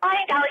 like,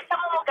 find out, like,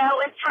 someone will go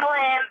and tell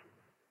him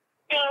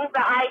things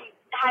that I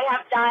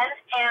have done.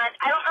 And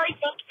I don't really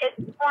think it's,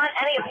 one,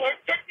 any of his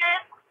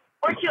business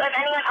or, two, of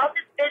anyone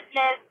else's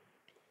business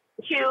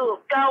to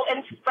go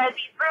and spread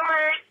these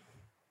rumors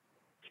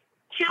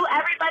to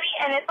everybody.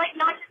 And it's, like,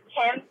 not just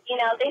him, you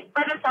know, they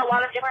spread them to a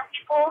lot of different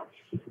people,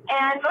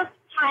 and most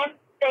of the time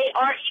they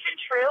aren't even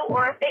true,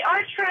 or if they are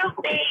true,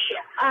 they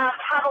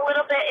have a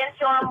little bit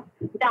into them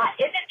that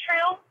isn't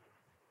true.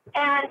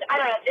 And I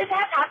don't know, this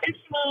has happened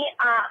to me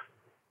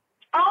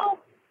all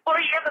 4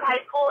 years of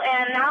high school,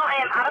 and now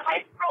I am out of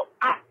high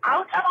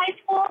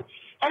school,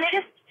 and it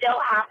is still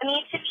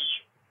happening to me.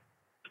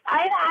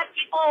 I've had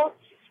people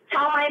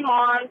tell my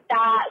mom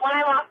that when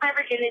I lost my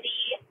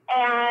virginity,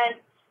 and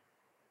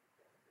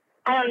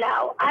I don't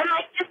know. I'm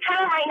like just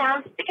kind of right now,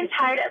 I'm sick and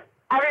tired of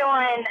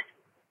everyone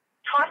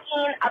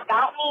talking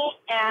about me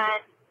and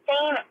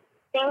saying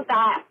things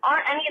that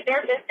aren't any of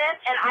their business,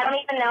 and I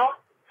don't even know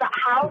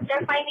how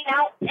they're finding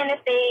out. And if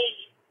they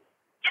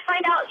just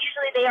find out,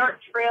 usually they aren't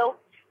true.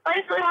 So I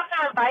just really want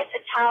some advice to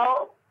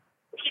tell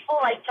people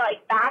to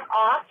back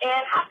off.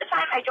 And half the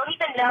time, I don't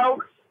even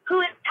know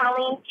who is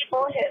telling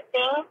people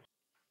things.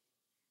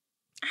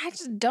 I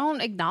just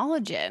don't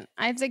acknowledge it.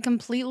 I'd say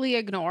completely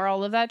ignore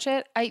all of that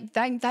shit.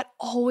 That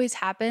always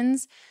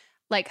happens,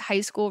 like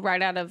high school,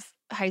 right out of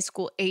high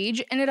school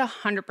age, and it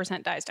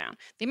 100% dies down.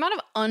 The amount of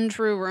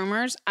untrue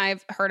rumors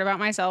I've heard about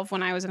myself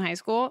when I was in high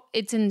school,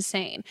 it's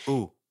insane.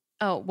 Ooh.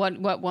 Oh,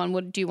 what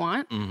one do you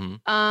want?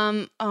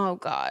 Mm-hmm. Oh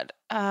God.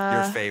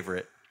 Your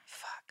favorite.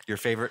 Fuck. Your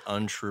favorite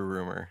untrue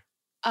rumor.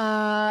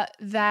 It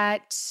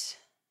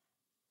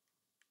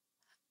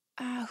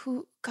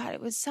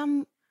was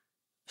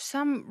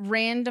some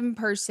random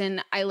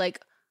person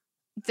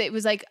it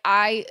was like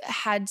I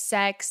had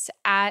sex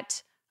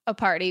at a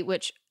party,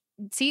 which,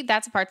 see,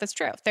 that's a part that's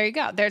true. There you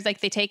go. There's they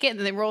take it and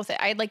then they roll with it.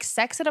 I had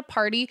sex at a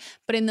party,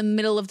 but in the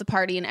middle of the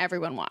party and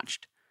everyone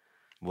watched.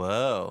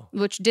 Whoa.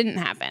 which didn't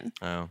happen.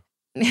 Oh.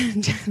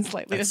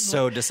 Slightly That's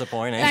so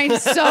disappointing. I'm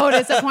so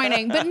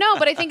disappointing.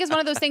 But I think it's one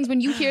of those things when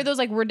you hear those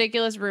like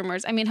ridiculous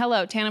rumors. I mean,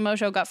 hello, Tana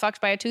Mosho got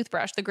fucked by a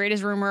toothbrush, the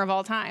greatest rumor of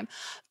all time.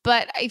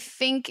 But I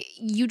think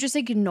you just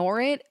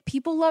ignore it.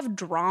 People love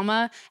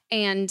drama.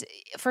 And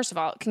first of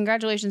all,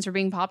 congratulations for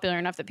being popular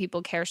enough that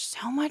people care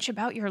so much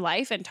about your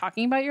life and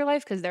talking about your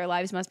life because their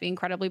lives must be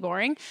incredibly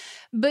boring.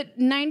 But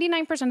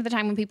 99% of the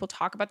time when people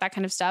talk about that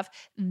kind of stuff,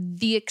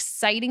 the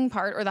exciting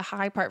part or the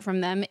high part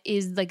from them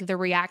is like the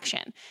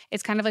reaction.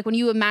 It's kind of like when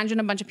you imagine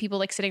a bunch of people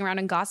like sitting around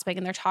and gossiping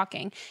and they're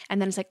talking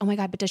and then it's like, oh my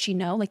God, but does she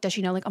know? Like, does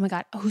she know? Like, oh my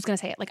God, who's going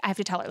to say it? Like, I have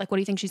to tell her. Like, what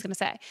do you think she's going to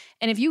say?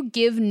 And if you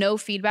give no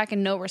feedback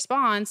and no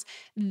response,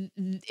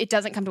 it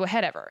doesn't come to a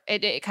head ever.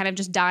 It kind of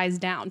just dies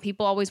down.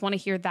 People always want to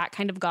hear that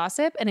kind of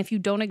gossip. And if you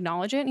don't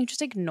acknowledge it and you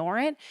just ignore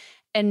it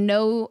and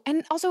know,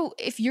 and also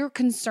if you're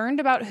concerned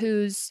about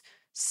who's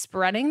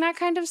spreading that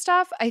kind of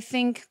stuff,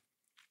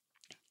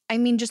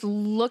 just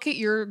look at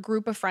your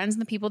group of friends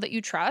and the people that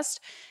you trust.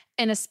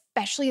 And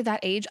especially at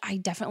that age, I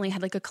definitely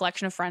had like a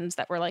collection of friends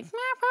that were like,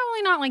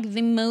 probably not like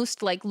the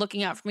most like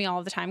looking out for me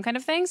all the time kind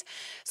of things.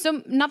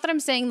 So not that I'm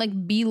saying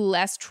like be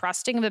less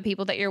trusting of the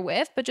people that you're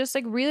with, but just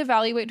like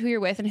reevaluate who you're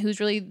with and who's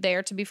really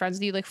there to be friends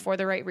with you like for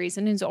the right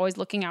reason, who's always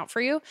looking out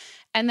for you.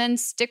 And then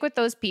stick with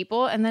those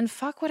people and then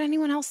fuck what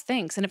anyone else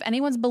thinks. And if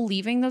anyone's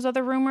believing those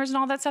other rumors and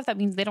all that stuff, that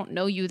means they don't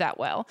know you that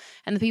well.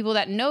 And the people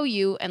that know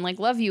you and like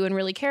love you and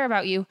really care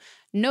about you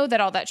know that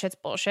all that shit's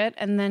bullshit.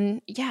 And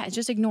then, yeah,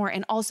 just ignore it.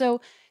 And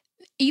also,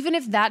 even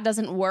if that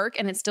doesn't work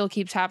and it still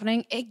keeps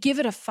happening, give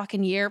it a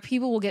fucking year.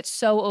 People will get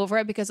so over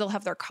it because they'll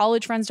have their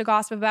college friends to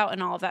gossip about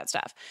and all of that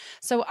stuff.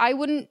 So I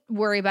wouldn't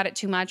worry about it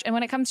too much. And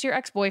when it comes to your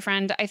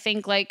ex-boyfriend, I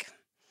think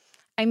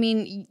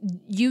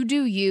you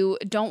do you.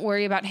 Don't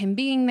worry about him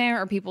being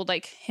there or people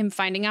like him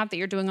finding out that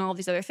you're doing all of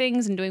these other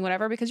things and doing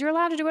whatever because you're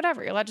allowed to do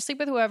whatever. You're allowed to sleep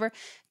with whoever,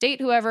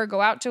 date whoever,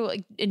 go out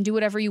to and do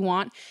whatever you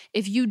want.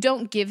 If you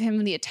don't give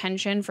him the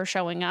attention for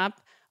showing up,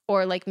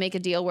 or like make a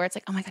deal where it's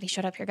like, oh my God, he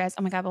showed up here, guys.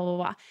 Oh my God, blah, blah,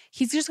 blah.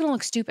 He's just going to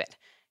look stupid.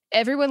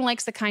 Everyone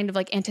likes the kind of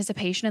like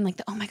anticipation and like,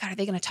 oh my God, are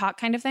they going to talk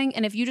kind of thing?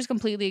 And if you just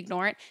completely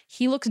ignore it,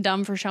 he looks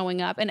dumb for showing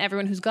up. And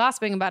everyone who's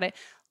gossiping about it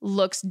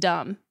looks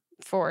dumb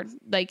for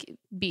like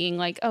being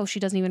like, oh, she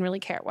doesn't even really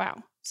care.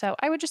 Wow. So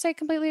I would just say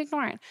completely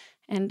ignore it.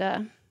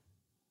 And,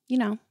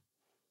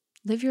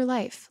 live your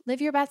life. Live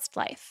your best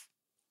life.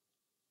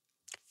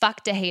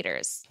 Fuck the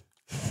haters.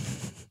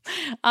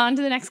 On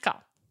to the next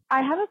call.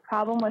 I have a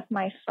problem with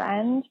my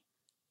friend.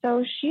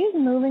 So she's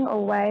moving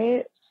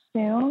away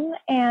soon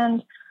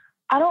and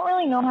I don't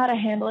really know how to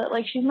handle it.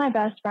 Like, she's my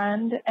best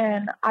friend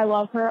and I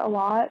love her a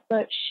lot,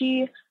 but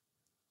she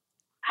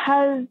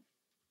has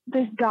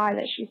this guy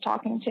that she's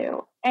talking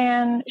to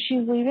and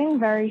she's leaving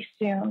very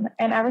soon.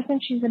 And ever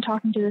since she's been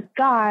talking to this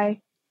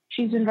guy,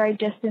 she's been very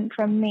distant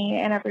from me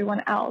and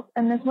everyone else.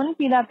 And this wouldn't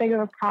be that big of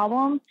a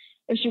problem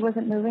if she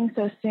wasn't moving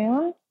so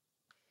soon,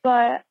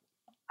 but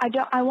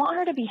I want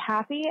her to be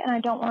happy and I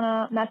don't want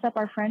to mess up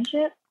our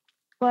friendship,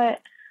 but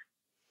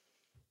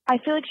I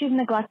feel like she's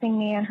neglecting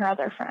me and her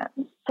other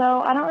friends. So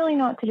I don't really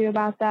know what to do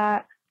about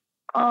that.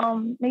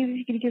 Maybe if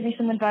you could give me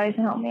some advice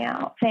and help me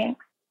out.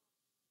 Thanks.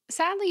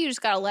 Sadly, you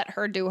just got to let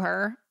her do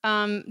her.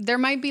 There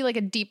might be like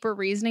a deeper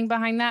reasoning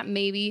behind that.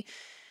 Maybe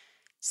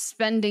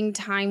spending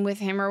time with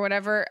him or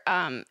whatever.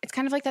 It's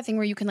kind of like that thing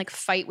where you can like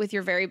fight with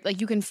your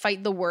you can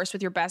fight the worst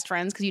with your best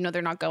friends because you know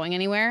they're not going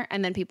anywhere.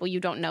 And then people you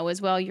don't know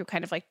as well, you're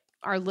kind of like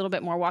are a little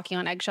bit more walking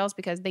on eggshells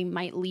because they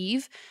might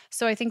leave.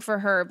 So I think for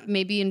her,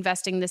 maybe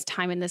investing this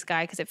time in this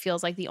guy because it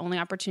feels like the only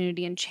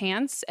opportunity and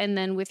chance. And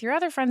then with your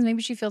other friends,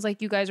 maybe she feels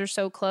like you guys are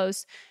so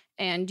close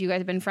and you guys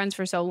have been friends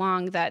for so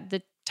long that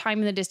the time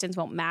and the distance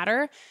won't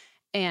matter.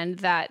 And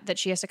that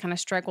she has to kind of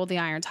strike while the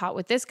iron's hot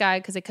with this guy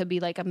because it could be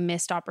like a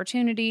missed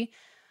opportunity.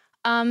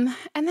 But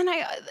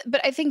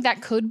I think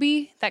that could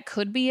be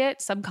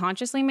it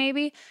subconsciously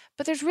maybe,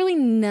 but there's really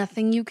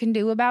nothing you can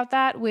do about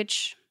that,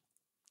 which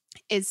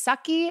is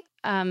sucky.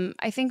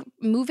 I think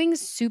moving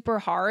is super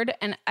hard.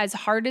 And as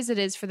hard as it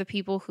is for the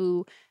people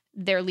who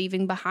they're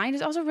leaving behind,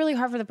 it's also really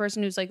hard for the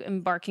person who's like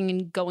embarking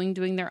and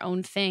doing their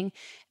own thing.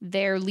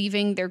 They're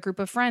leaving their group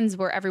of friends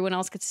where everyone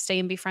else gets to stay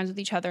and be friends with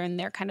each other. And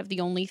they're kind of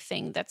the only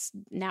thing that's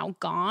now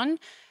gone.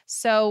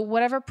 So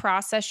whatever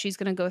process she's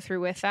going to go through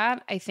with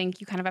that, I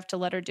think you kind of have to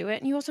let her do it.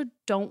 And you also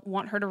don't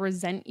want her to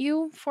resent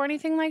you for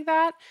anything like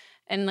that.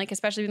 And like,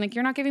 especially being like,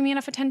 you're not giving me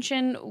enough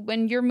attention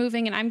when you're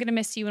moving and I'm going to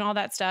miss you and all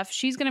that stuff.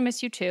 She's going to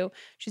miss you too.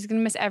 She's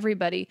going to miss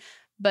everybody.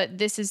 But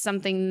this is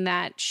something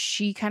that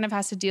she kind of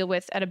has to deal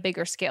with at a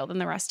bigger scale than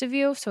the rest of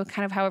you. So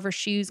kind of however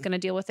she's going to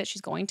deal with it,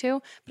 she's going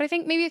to. But I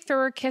think maybe throw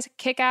her a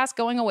kick-ass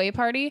going away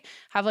party,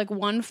 have like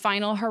one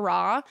final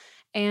hurrah.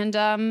 And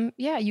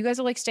you guys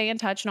will like stay in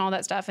touch and all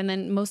that stuff. And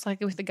then most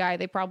likely with the guy,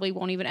 they probably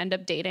won't even end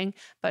up dating,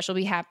 but she'll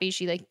be happy.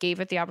 She like gave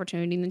it the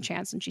opportunity and the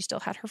chance and she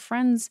still had her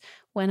friends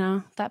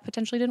when that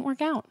potentially didn't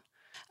work out.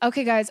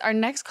 Okay, guys, our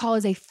next call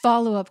is a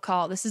follow-up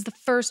call. This is the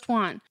first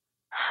one.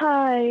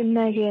 Hi,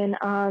 Megan.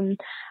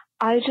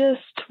 I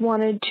just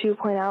wanted to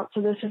point out,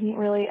 so this isn't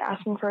really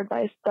asking for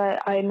advice,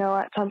 but I know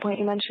at some point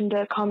you mentioned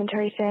a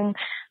commentary thing.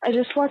 I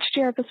just watched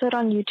your episode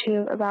on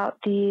YouTube about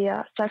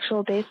the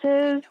sexual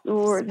bases,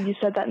 or you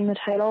said that in the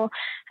title,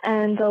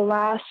 and the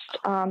last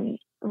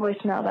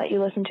voicemail that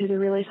you listened to, the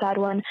really sad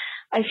one,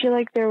 I feel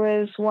like there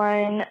was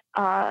one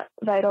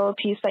vital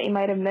piece that you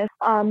might have missed.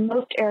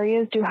 Most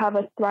areas do have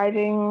a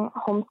thriving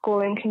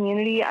homeschooling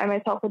community. I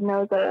myself would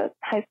know as a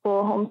high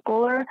school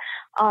homeschooler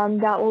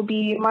that will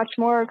be much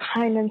more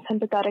kind and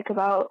sympathetic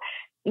about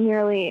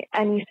nearly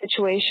any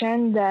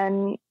situation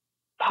than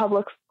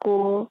public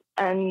schools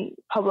and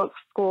public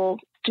school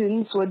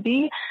students would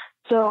be.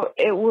 So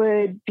it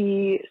would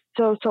be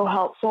so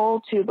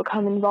helpful to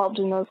become involved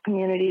in those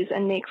communities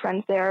and make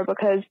friends there,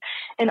 because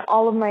in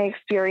all of my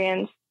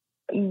experience,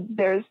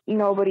 there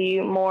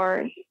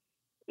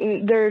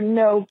are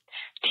no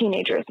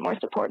teenagers more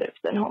supportive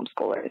than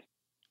homeschoolers.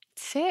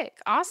 Sick.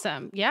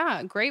 Awesome.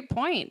 Yeah. Great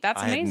point. That's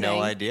amazing. I had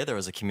no idea there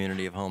was a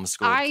community of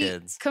homeschooled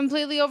kids. I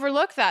completely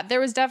overlooked that. There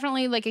was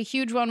definitely like a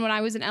huge one when I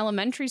was in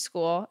elementary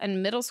school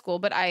and middle school,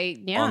 but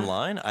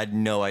Online? I had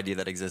no idea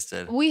that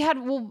existed. We had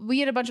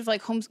a bunch of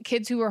like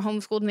kids who were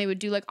homeschooled, and they would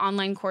do like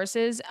online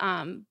courses.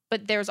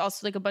 But there was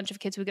also like a bunch of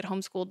kids who get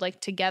homeschooled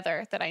like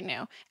together that I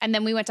knew. And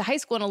then we went to high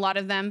school, and a lot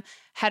of them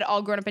had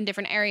all grown up in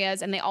different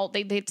areas, and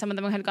some of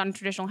them had gone to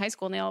traditional high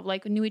school, and they all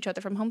like knew each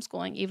other from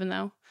homeschooling, even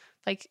though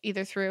like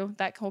either through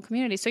that whole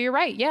community. So you're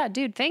right. Yeah,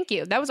 dude, thank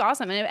you. That was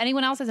awesome. And if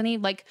anyone else has any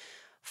like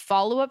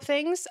follow-up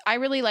things, I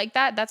really like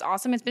that. That's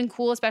awesome. It's been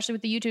cool, especially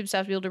with the YouTube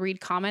stuff, to be able to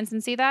read comments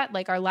and see that.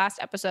 Like our last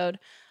episode,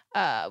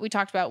 we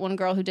talked about one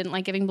girl who didn't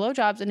like giving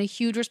blowjobs, and a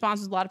huge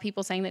response was a lot of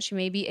people saying that she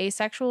may be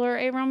asexual or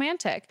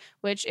aromantic,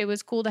 which it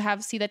was cool to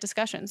see that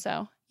discussion.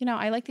 So,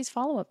 I like these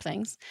follow-up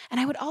things. And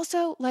I would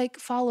also like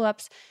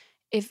follow-ups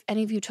if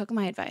any of you took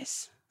my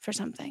advice for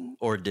something.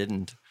 Or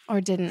didn't.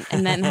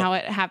 And then how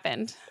it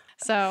happened.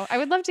 So I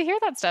would love to hear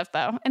that stuff,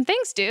 though. And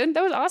thanks, dude.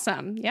 That was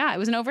awesome. Yeah, it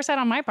was an oversight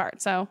on my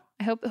part. So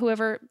I hope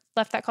whoever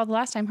left that call the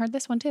last time heard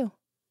this one, too.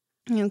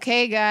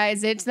 Okay,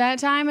 guys, it's that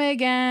time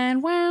again.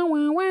 Wow,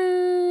 wow,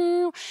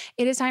 wow.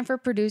 It is time for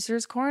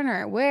Producer's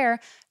Corner, where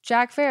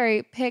Jack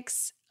Ferry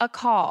picks a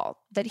call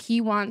that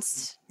he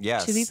wants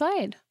to be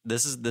played.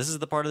 This is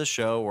the part of the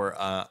show where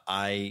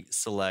I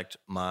select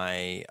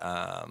my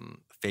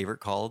favorite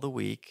call of the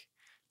week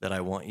that I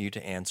want you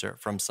to answer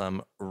from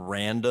some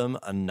random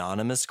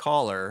anonymous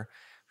caller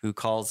who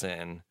calls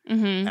in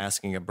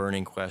asking a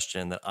burning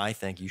question that I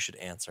think you should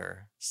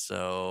answer.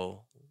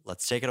 So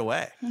let's take it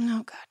away.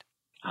 Oh, God.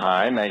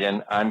 Hi,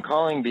 Megan. I'm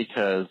calling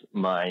because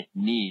my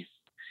niece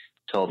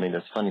told me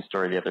this funny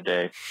story the other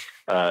day.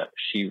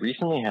 She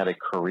recently had a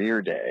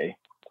career day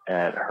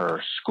at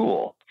her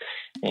school.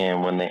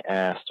 And when they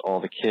asked all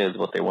the kids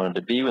what they wanted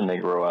to be when they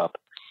grow up,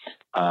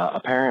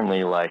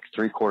 apparently like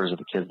 3/4 of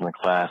the kids in the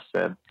class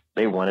said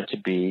they wanted to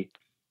be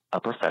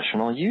a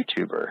professional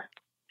YouTuber.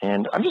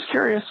 And I'm just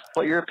curious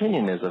what your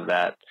opinion is of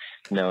that,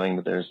 knowing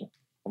that there's an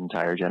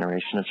entire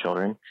generation of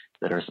children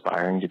that are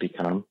aspiring to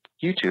become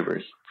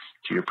YouTubers.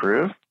 Do you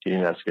approve? Do you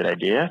think that's a good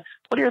idea?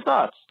 What are your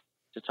thoughts?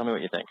 Just tell me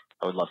what you think.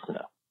 I would love to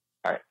know.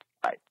 All right.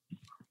 Bye.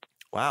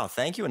 Wow.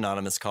 Thank you,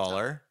 anonymous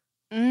caller.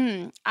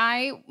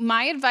 My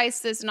advice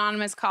to this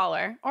anonymous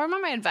caller, or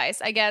not my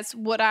advice, I guess,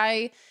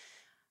 my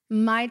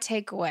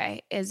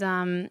takeaway is,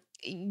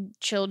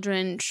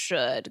 children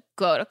should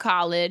go to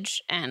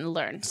college and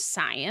learn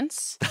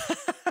science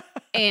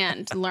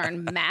and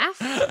learn math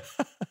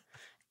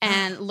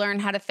and learn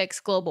how to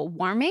fix global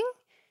warming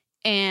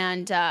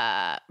and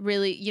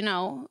really,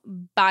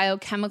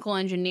 biochemical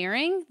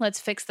engineering.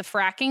 Let's fix the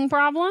fracking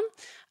problem.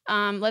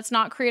 Let's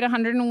not create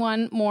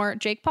 101 more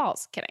Jake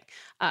Pauls. Kidding.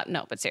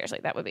 No, but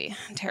seriously, that would be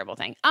a terrible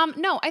thing.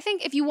 No, I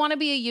think if you want to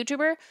be a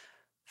YouTuber,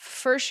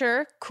 for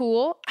sure,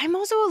 cool. I'm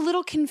also a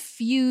little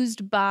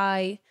confused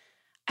by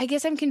what a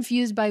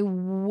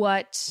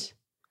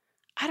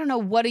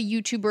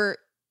YouTuber,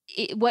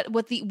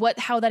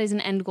 how that is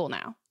an end goal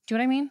now. Do you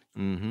know what I mean?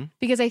 Mm-hmm.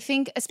 Because I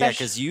think especially... Yeah,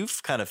 because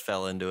you've kind of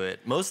fell into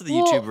it. Most of the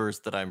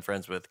YouTubers that I'm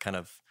friends with kind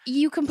of...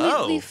 You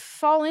completely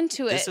fall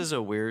into it. This is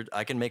a weird...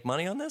 I can make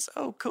money on this?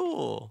 Oh,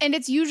 cool. And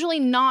it's usually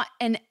not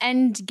an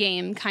end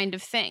game kind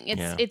of thing.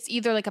 It's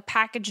either like a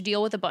package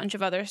deal with a bunch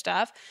of other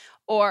stuff,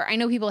 or I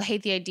know people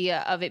hate the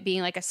idea of it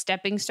being like a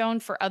stepping stone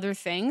for other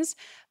things,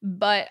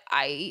 but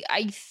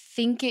I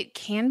think it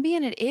can be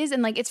and it is.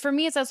 And like, it's for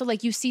me, it's also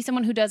like you see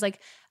someone who does like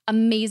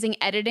amazing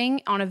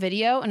editing on a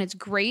video and it's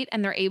great,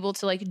 and they're able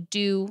to like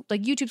do,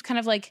 like YouTube's kind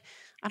of like,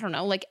 I don't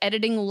know, like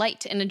editing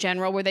light in a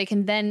general, where they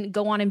can then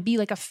go on and be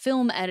like a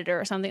film editor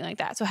or something like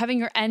that. So having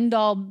your end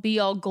all be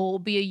all goal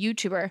be a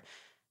YouTuber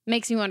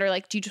makes me wonder,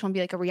 like, do you just want to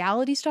be like a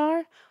reality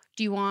star?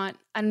 Do you want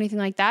anything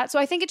like that? So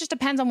I think it just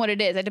depends on what it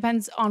is. It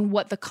depends on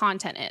what the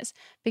content is,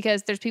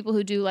 because there's people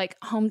who do like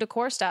home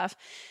decor stuff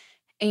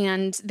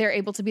and they're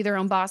able to be their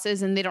own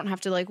bosses and they don't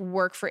have to like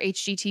work for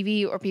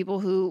HGTV, or people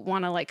who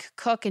want to like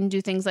cook and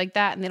do things like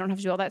that and they don't have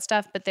to do all that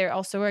stuff, but they're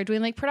also are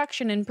doing like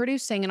production and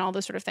producing and all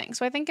those sort of things.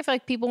 So I think if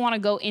like people want to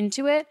go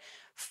into it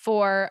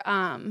for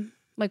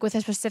like with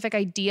a specific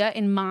idea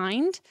in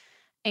mind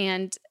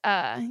And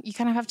you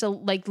kind of have to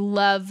like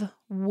love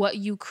what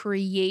you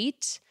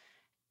create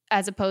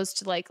as opposed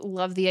to like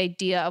love the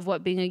idea of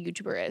what being a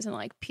YouTuber is and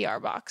like PR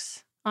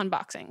box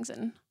unboxings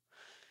and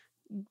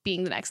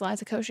being the next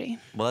Liza Koshy.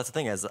 Well, that's the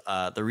thing is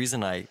the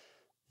reason I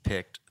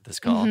picked this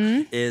call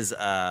is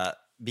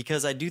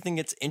because I do think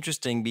it's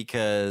interesting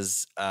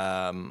because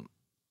I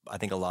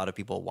think a lot of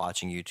people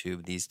watching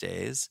YouTube these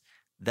days,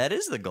 that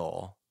is the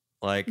goal.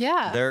 Like,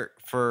 they're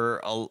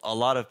for a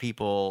lot of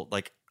people,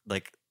 like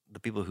the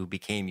people who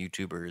became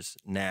YouTubers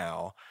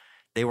now,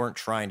 they weren't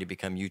trying to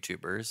become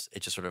YouTubers.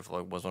 It just sort of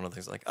like was one of the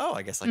things like, oh,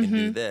 I guess I can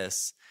do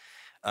this.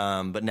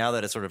 But now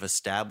that it's sort of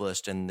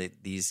established and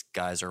these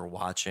guys are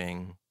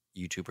watching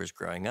YouTubers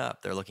growing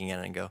up, they're looking at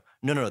it and go,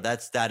 no,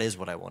 that is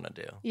what I want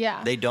to do.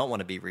 Yeah. They don't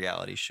want to be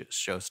reality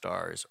show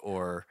stars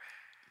or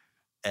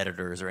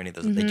editors or any of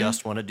those. They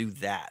just want to do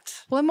that.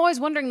 Well, I'm always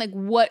wondering like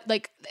what,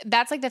 like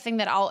that's like the thing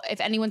that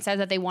if anyone says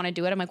that they want to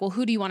do it, I'm like, well,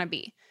 who do you want to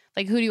be?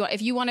 Like, who do you want?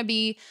 If you want to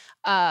be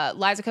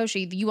Liza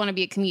Koshy, you want to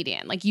be a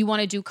comedian. Like, you want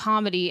to do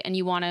comedy and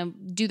you want to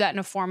do that in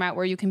a format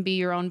where you can be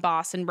your own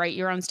boss and write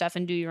your own stuff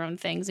and do your own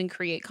things and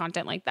create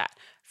content like that,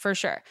 for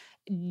sure.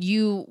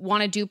 You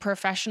want to do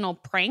professional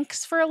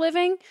pranks for a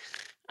living?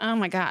 Oh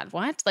my God,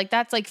 what? Like,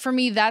 that's like, for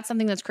me, that's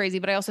something that's crazy.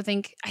 But I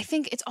think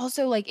it's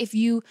also like if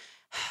you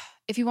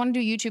want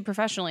to do YouTube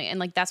professionally and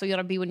like that's what you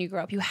want to be when you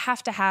grow up, you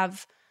have to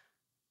have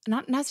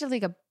not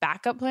necessarily like a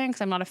backup plan, because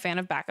I'm not a fan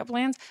of backup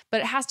plans,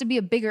 but it has to be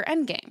a bigger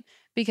end game,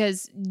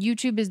 because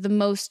YouTube is the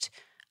most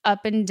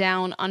up and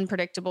down,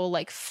 unpredictable,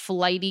 like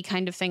flighty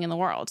kind of thing in the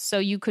world. So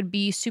you could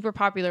be super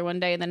popular one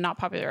day and then not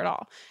popular at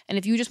all. And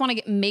if you just want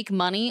to make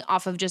money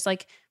off of just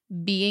like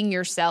being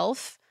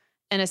yourself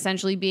and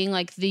essentially being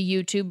like the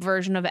YouTube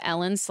version of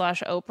Ellen /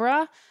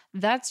 Oprah,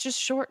 that's just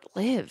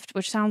short-lived,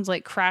 which sounds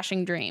like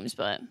crashing dreams,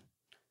 but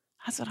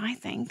that's what I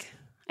think.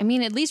 I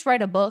mean, at least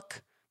write a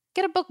book.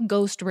 Get a book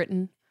ghost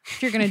written.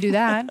 If you're going to do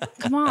that,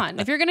 come on.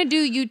 If you're going to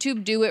do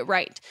YouTube, do it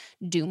right.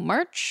 Do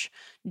merch,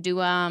 do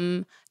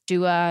sponsorships.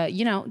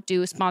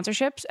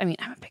 I mean,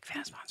 I'm a big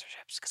fan of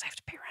sponsorships because I have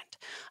to pay rent.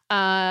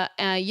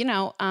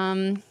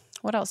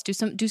 What else? Do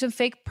some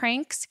fake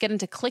pranks, get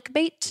into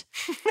clickbait.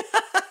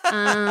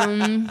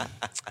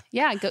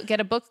 Go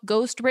get a book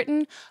ghost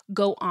written,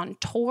 go on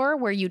tour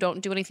where you don't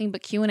do anything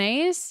but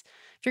Q&As.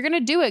 If you're going to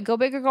do it, go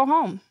big or go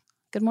home.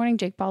 Good morning,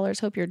 Jake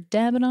Ballers. Hope you're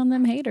dabbing on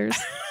them haters.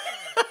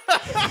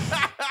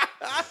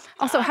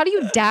 Also, how do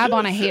you dab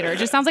on a hater? It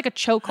just sounds like a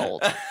chokehold.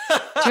 Do you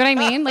know what I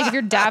mean? Like, if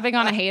you're dabbing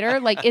on a hater,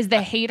 like, is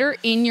the hater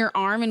in your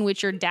arm in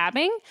which you're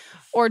dabbing?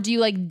 Or do you,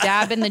 like,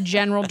 dab in the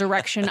general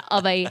direction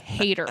of a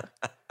hater?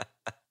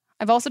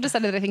 I've also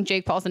decided that I think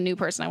Jake Paul's a new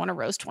person I want to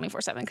roast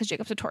 24/7 because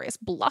Jacob Sartorius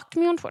blocked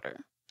me on Twitter.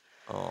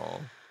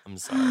 Oh, I'm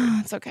sorry.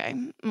 It's okay.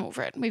 I'm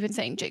over it. We've been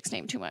saying Jake's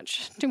name too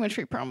much. Too much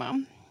free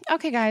promo.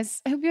 Okay,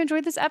 guys, I hope you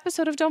enjoyed this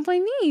episode of Don't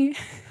Blame Me.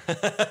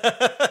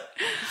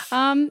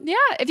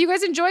 If you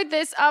guys enjoyed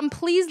this,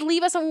 please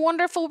leave us a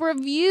wonderful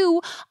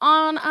review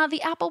on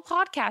the Apple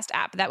Podcast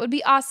app. That would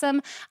be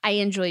awesome. I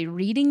enjoy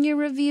reading your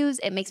reviews.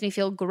 It makes me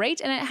feel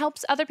great, and it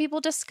helps other people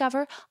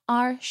discover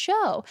our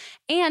show.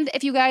 And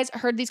if you guys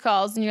heard these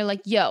calls and you're like,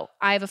 yo,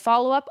 I have a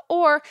follow-up,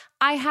 or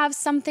I have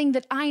something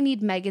that I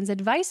need Megan's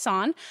advice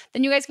on,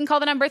 then you guys can call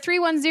the number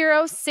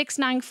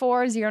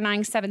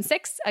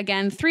 310-694-0976.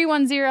 Again,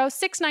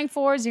 310-694-0976.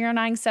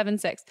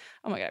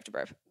 Oh my God, I have to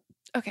burp.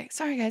 Okay,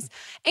 sorry guys.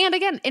 And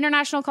again,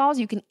 international calls,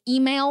 you can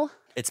email.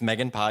 It's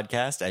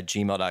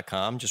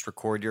meganpodcast@gmail.com. Just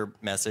record your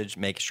message,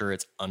 make sure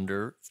it's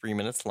under 3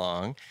 minutes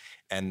long,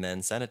 and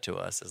then send it to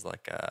us as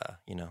like an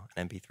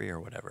MP3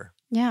 or whatever.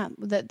 Yeah,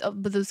 but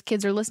those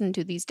kids are listening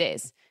to these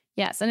days.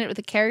 Yeah, send it with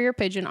a carrier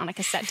pigeon on a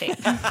cassette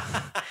tape.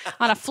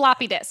 On a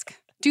floppy disk.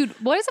 Dude,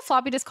 what is a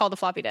floppy disk called a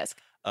floppy disk?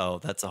 Oh,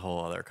 that's a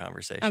whole other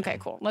conversation. Okay,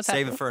 cool. Let's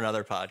save it for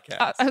another podcast.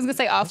 I was going to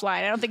say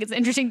offline. I don't think it's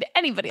interesting to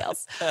anybody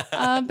else. But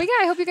yeah,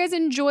 I hope you guys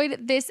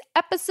enjoyed this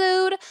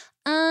episode.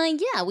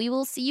 We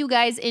will see you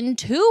guys in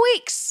 2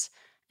 weeks.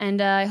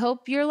 And I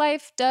hope your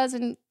life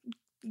doesn't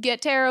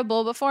get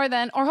terrible before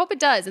then, or hope it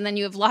does. And then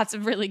you have lots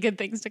of really good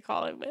things to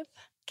call it with.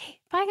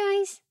 Okay, bye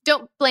guys.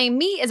 Don't Blame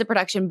Me is a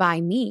production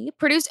by me,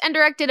 produced and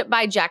directed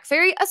by Jack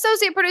Ferry,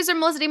 associate producer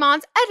Melissa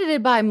DeMons,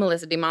 edited by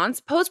Melissa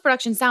DeMons,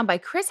 post-production sound by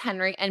Chris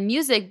Henry, and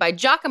music by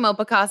Giacomo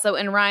Picasso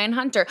and Ryan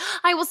Hunter.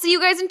 I will see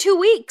you guys in 2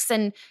 weeks,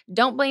 and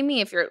don't blame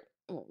me if your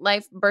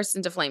life bursts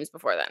into flames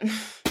before then.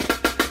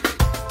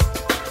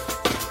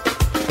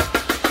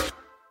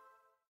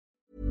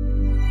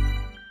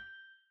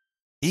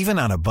 Even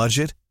on a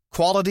budget,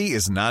 quality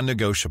is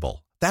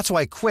non-negotiable. That's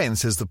why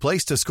Quince is the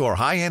place to score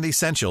high-end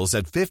essentials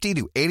at 50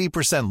 to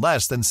 80%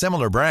 less than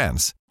similar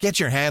brands. Get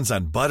your hands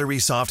on buttery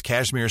soft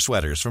cashmere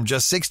sweaters from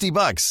just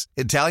 $60,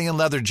 Italian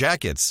leather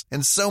jackets,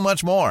 and so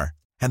much more.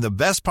 And the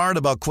best part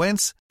about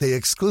Quince, they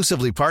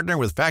exclusively partner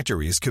with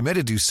factories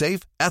committed to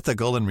safe,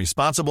 ethical, and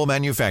responsible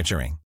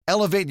manufacturing.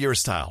 Elevate your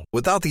style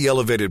without the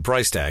elevated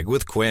price tag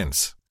with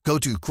Quince. Go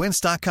to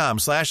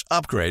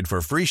quince.com/upgrade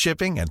for free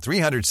shipping and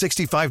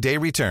 365-day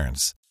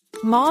returns.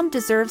 Mom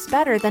deserves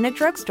better than a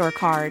drugstore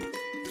card.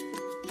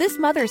 This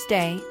Mother's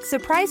Day,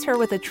 surprise her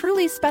with a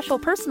truly special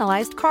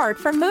personalized card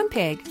from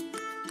Moonpig.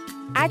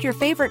 Add your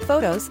favorite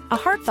photos, a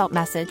heartfelt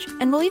message,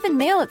 and we'll even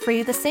mail it for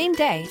you the same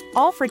day,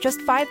 all for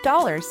just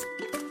 $5.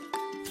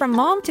 From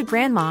mom to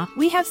grandma,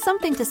 we have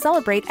something to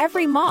celebrate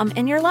every mom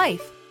in your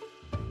life.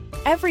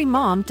 Every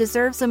mom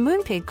deserves a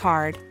Moonpig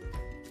card.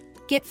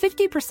 Get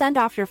 50%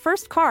 off your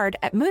first card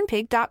at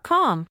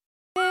Moonpig.com.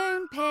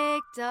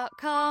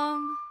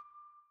 Moonpig.com.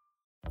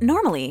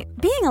 Normally,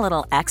 being a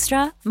little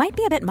extra might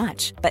be a bit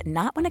much, but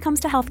not when it comes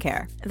to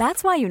healthcare.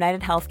 That's why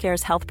United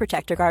Healthcare's Health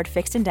Protector Guard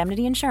fixed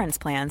indemnity insurance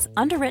plans,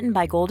 underwritten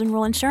by Golden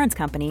Rule Insurance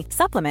Company,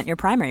 supplement your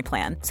primary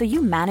plan so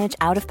you manage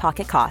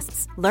out-of-pocket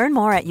costs. Learn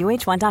more at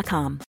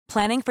UH1.com.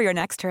 Planning for your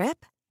next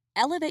trip?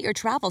 Elevate your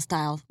travel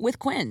style with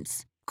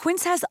Quince.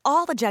 Quince has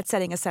all the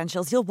jet-setting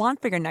essentials you'll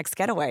want for your next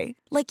getaway,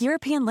 like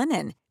European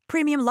linen,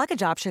 premium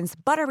luggage options,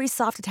 buttery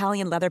soft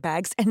Italian leather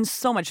bags, and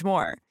so much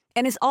more.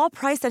 And is all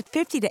priced at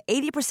 50 to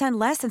 80%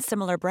 less than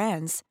similar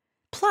brands.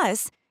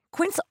 Plus,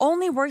 Quince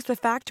only works with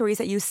factories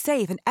that use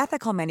safe and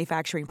ethical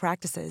manufacturing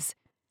practices.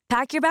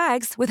 Pack your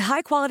bags with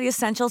high-quality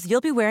essentials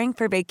you'll be wearing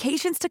for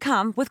vacations to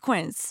come with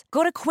Quince.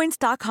 Go to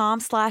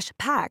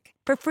quince.com/pack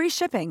for free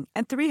shipping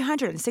and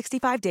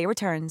 365-day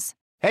returns.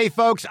 Hey,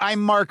 folks,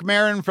 I'm Mark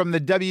Maron from the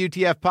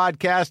WTF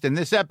Podcast, and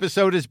this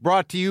episode is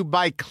brought to you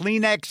by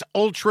Kleenex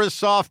Ultra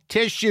Soft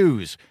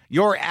Tissues,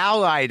 your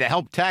ally to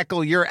help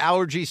tackle your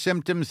allergy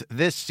symptoms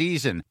this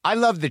season. I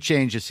love the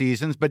change of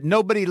seasons, but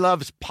nobody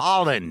loves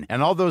pollen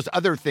and all those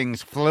other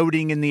things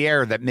floating in the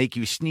air that make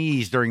you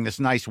sneeze during this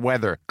nice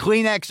weather.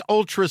 Kleenex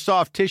Ultra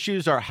Soft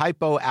Tissues are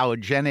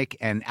hypoallergenic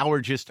and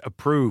allergist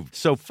approved,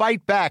 so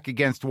fight back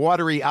against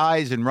watery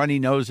eyes and runny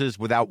noses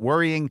without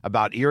worrying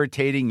about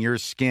irritating your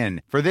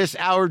skin. For this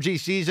allergy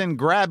season,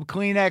 grab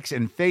Kleenex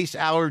and face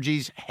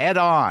allergies head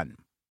on.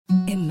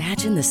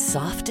 Imagine the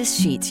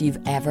softest sheets you've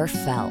ever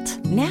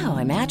felt. Now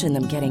imagine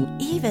them getting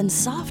even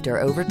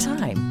softer over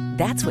time.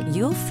 That's what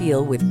you'll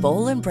feel with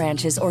Boll &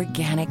 Branch's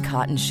organic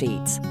cotton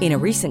sheets. In a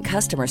recent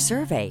customer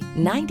survey,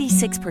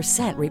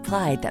 96%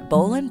 replied that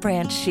Boll &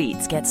 Branch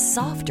sheets get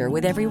softer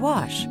with every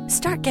wash.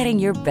 Start getting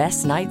your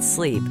best night's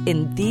sleep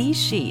in these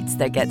sheets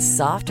that get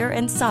softer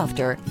and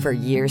softer for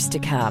years to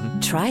come.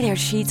 Try their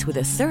sheets with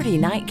a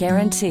 30-night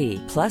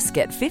guarantee. Plus,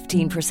 get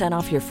 15%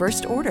 off your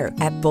first order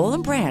at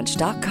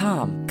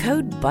bollandbranch.com.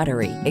 Code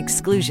BUTTERY.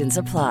 Exclusions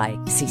apply.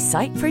 See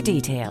site for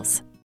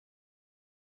details.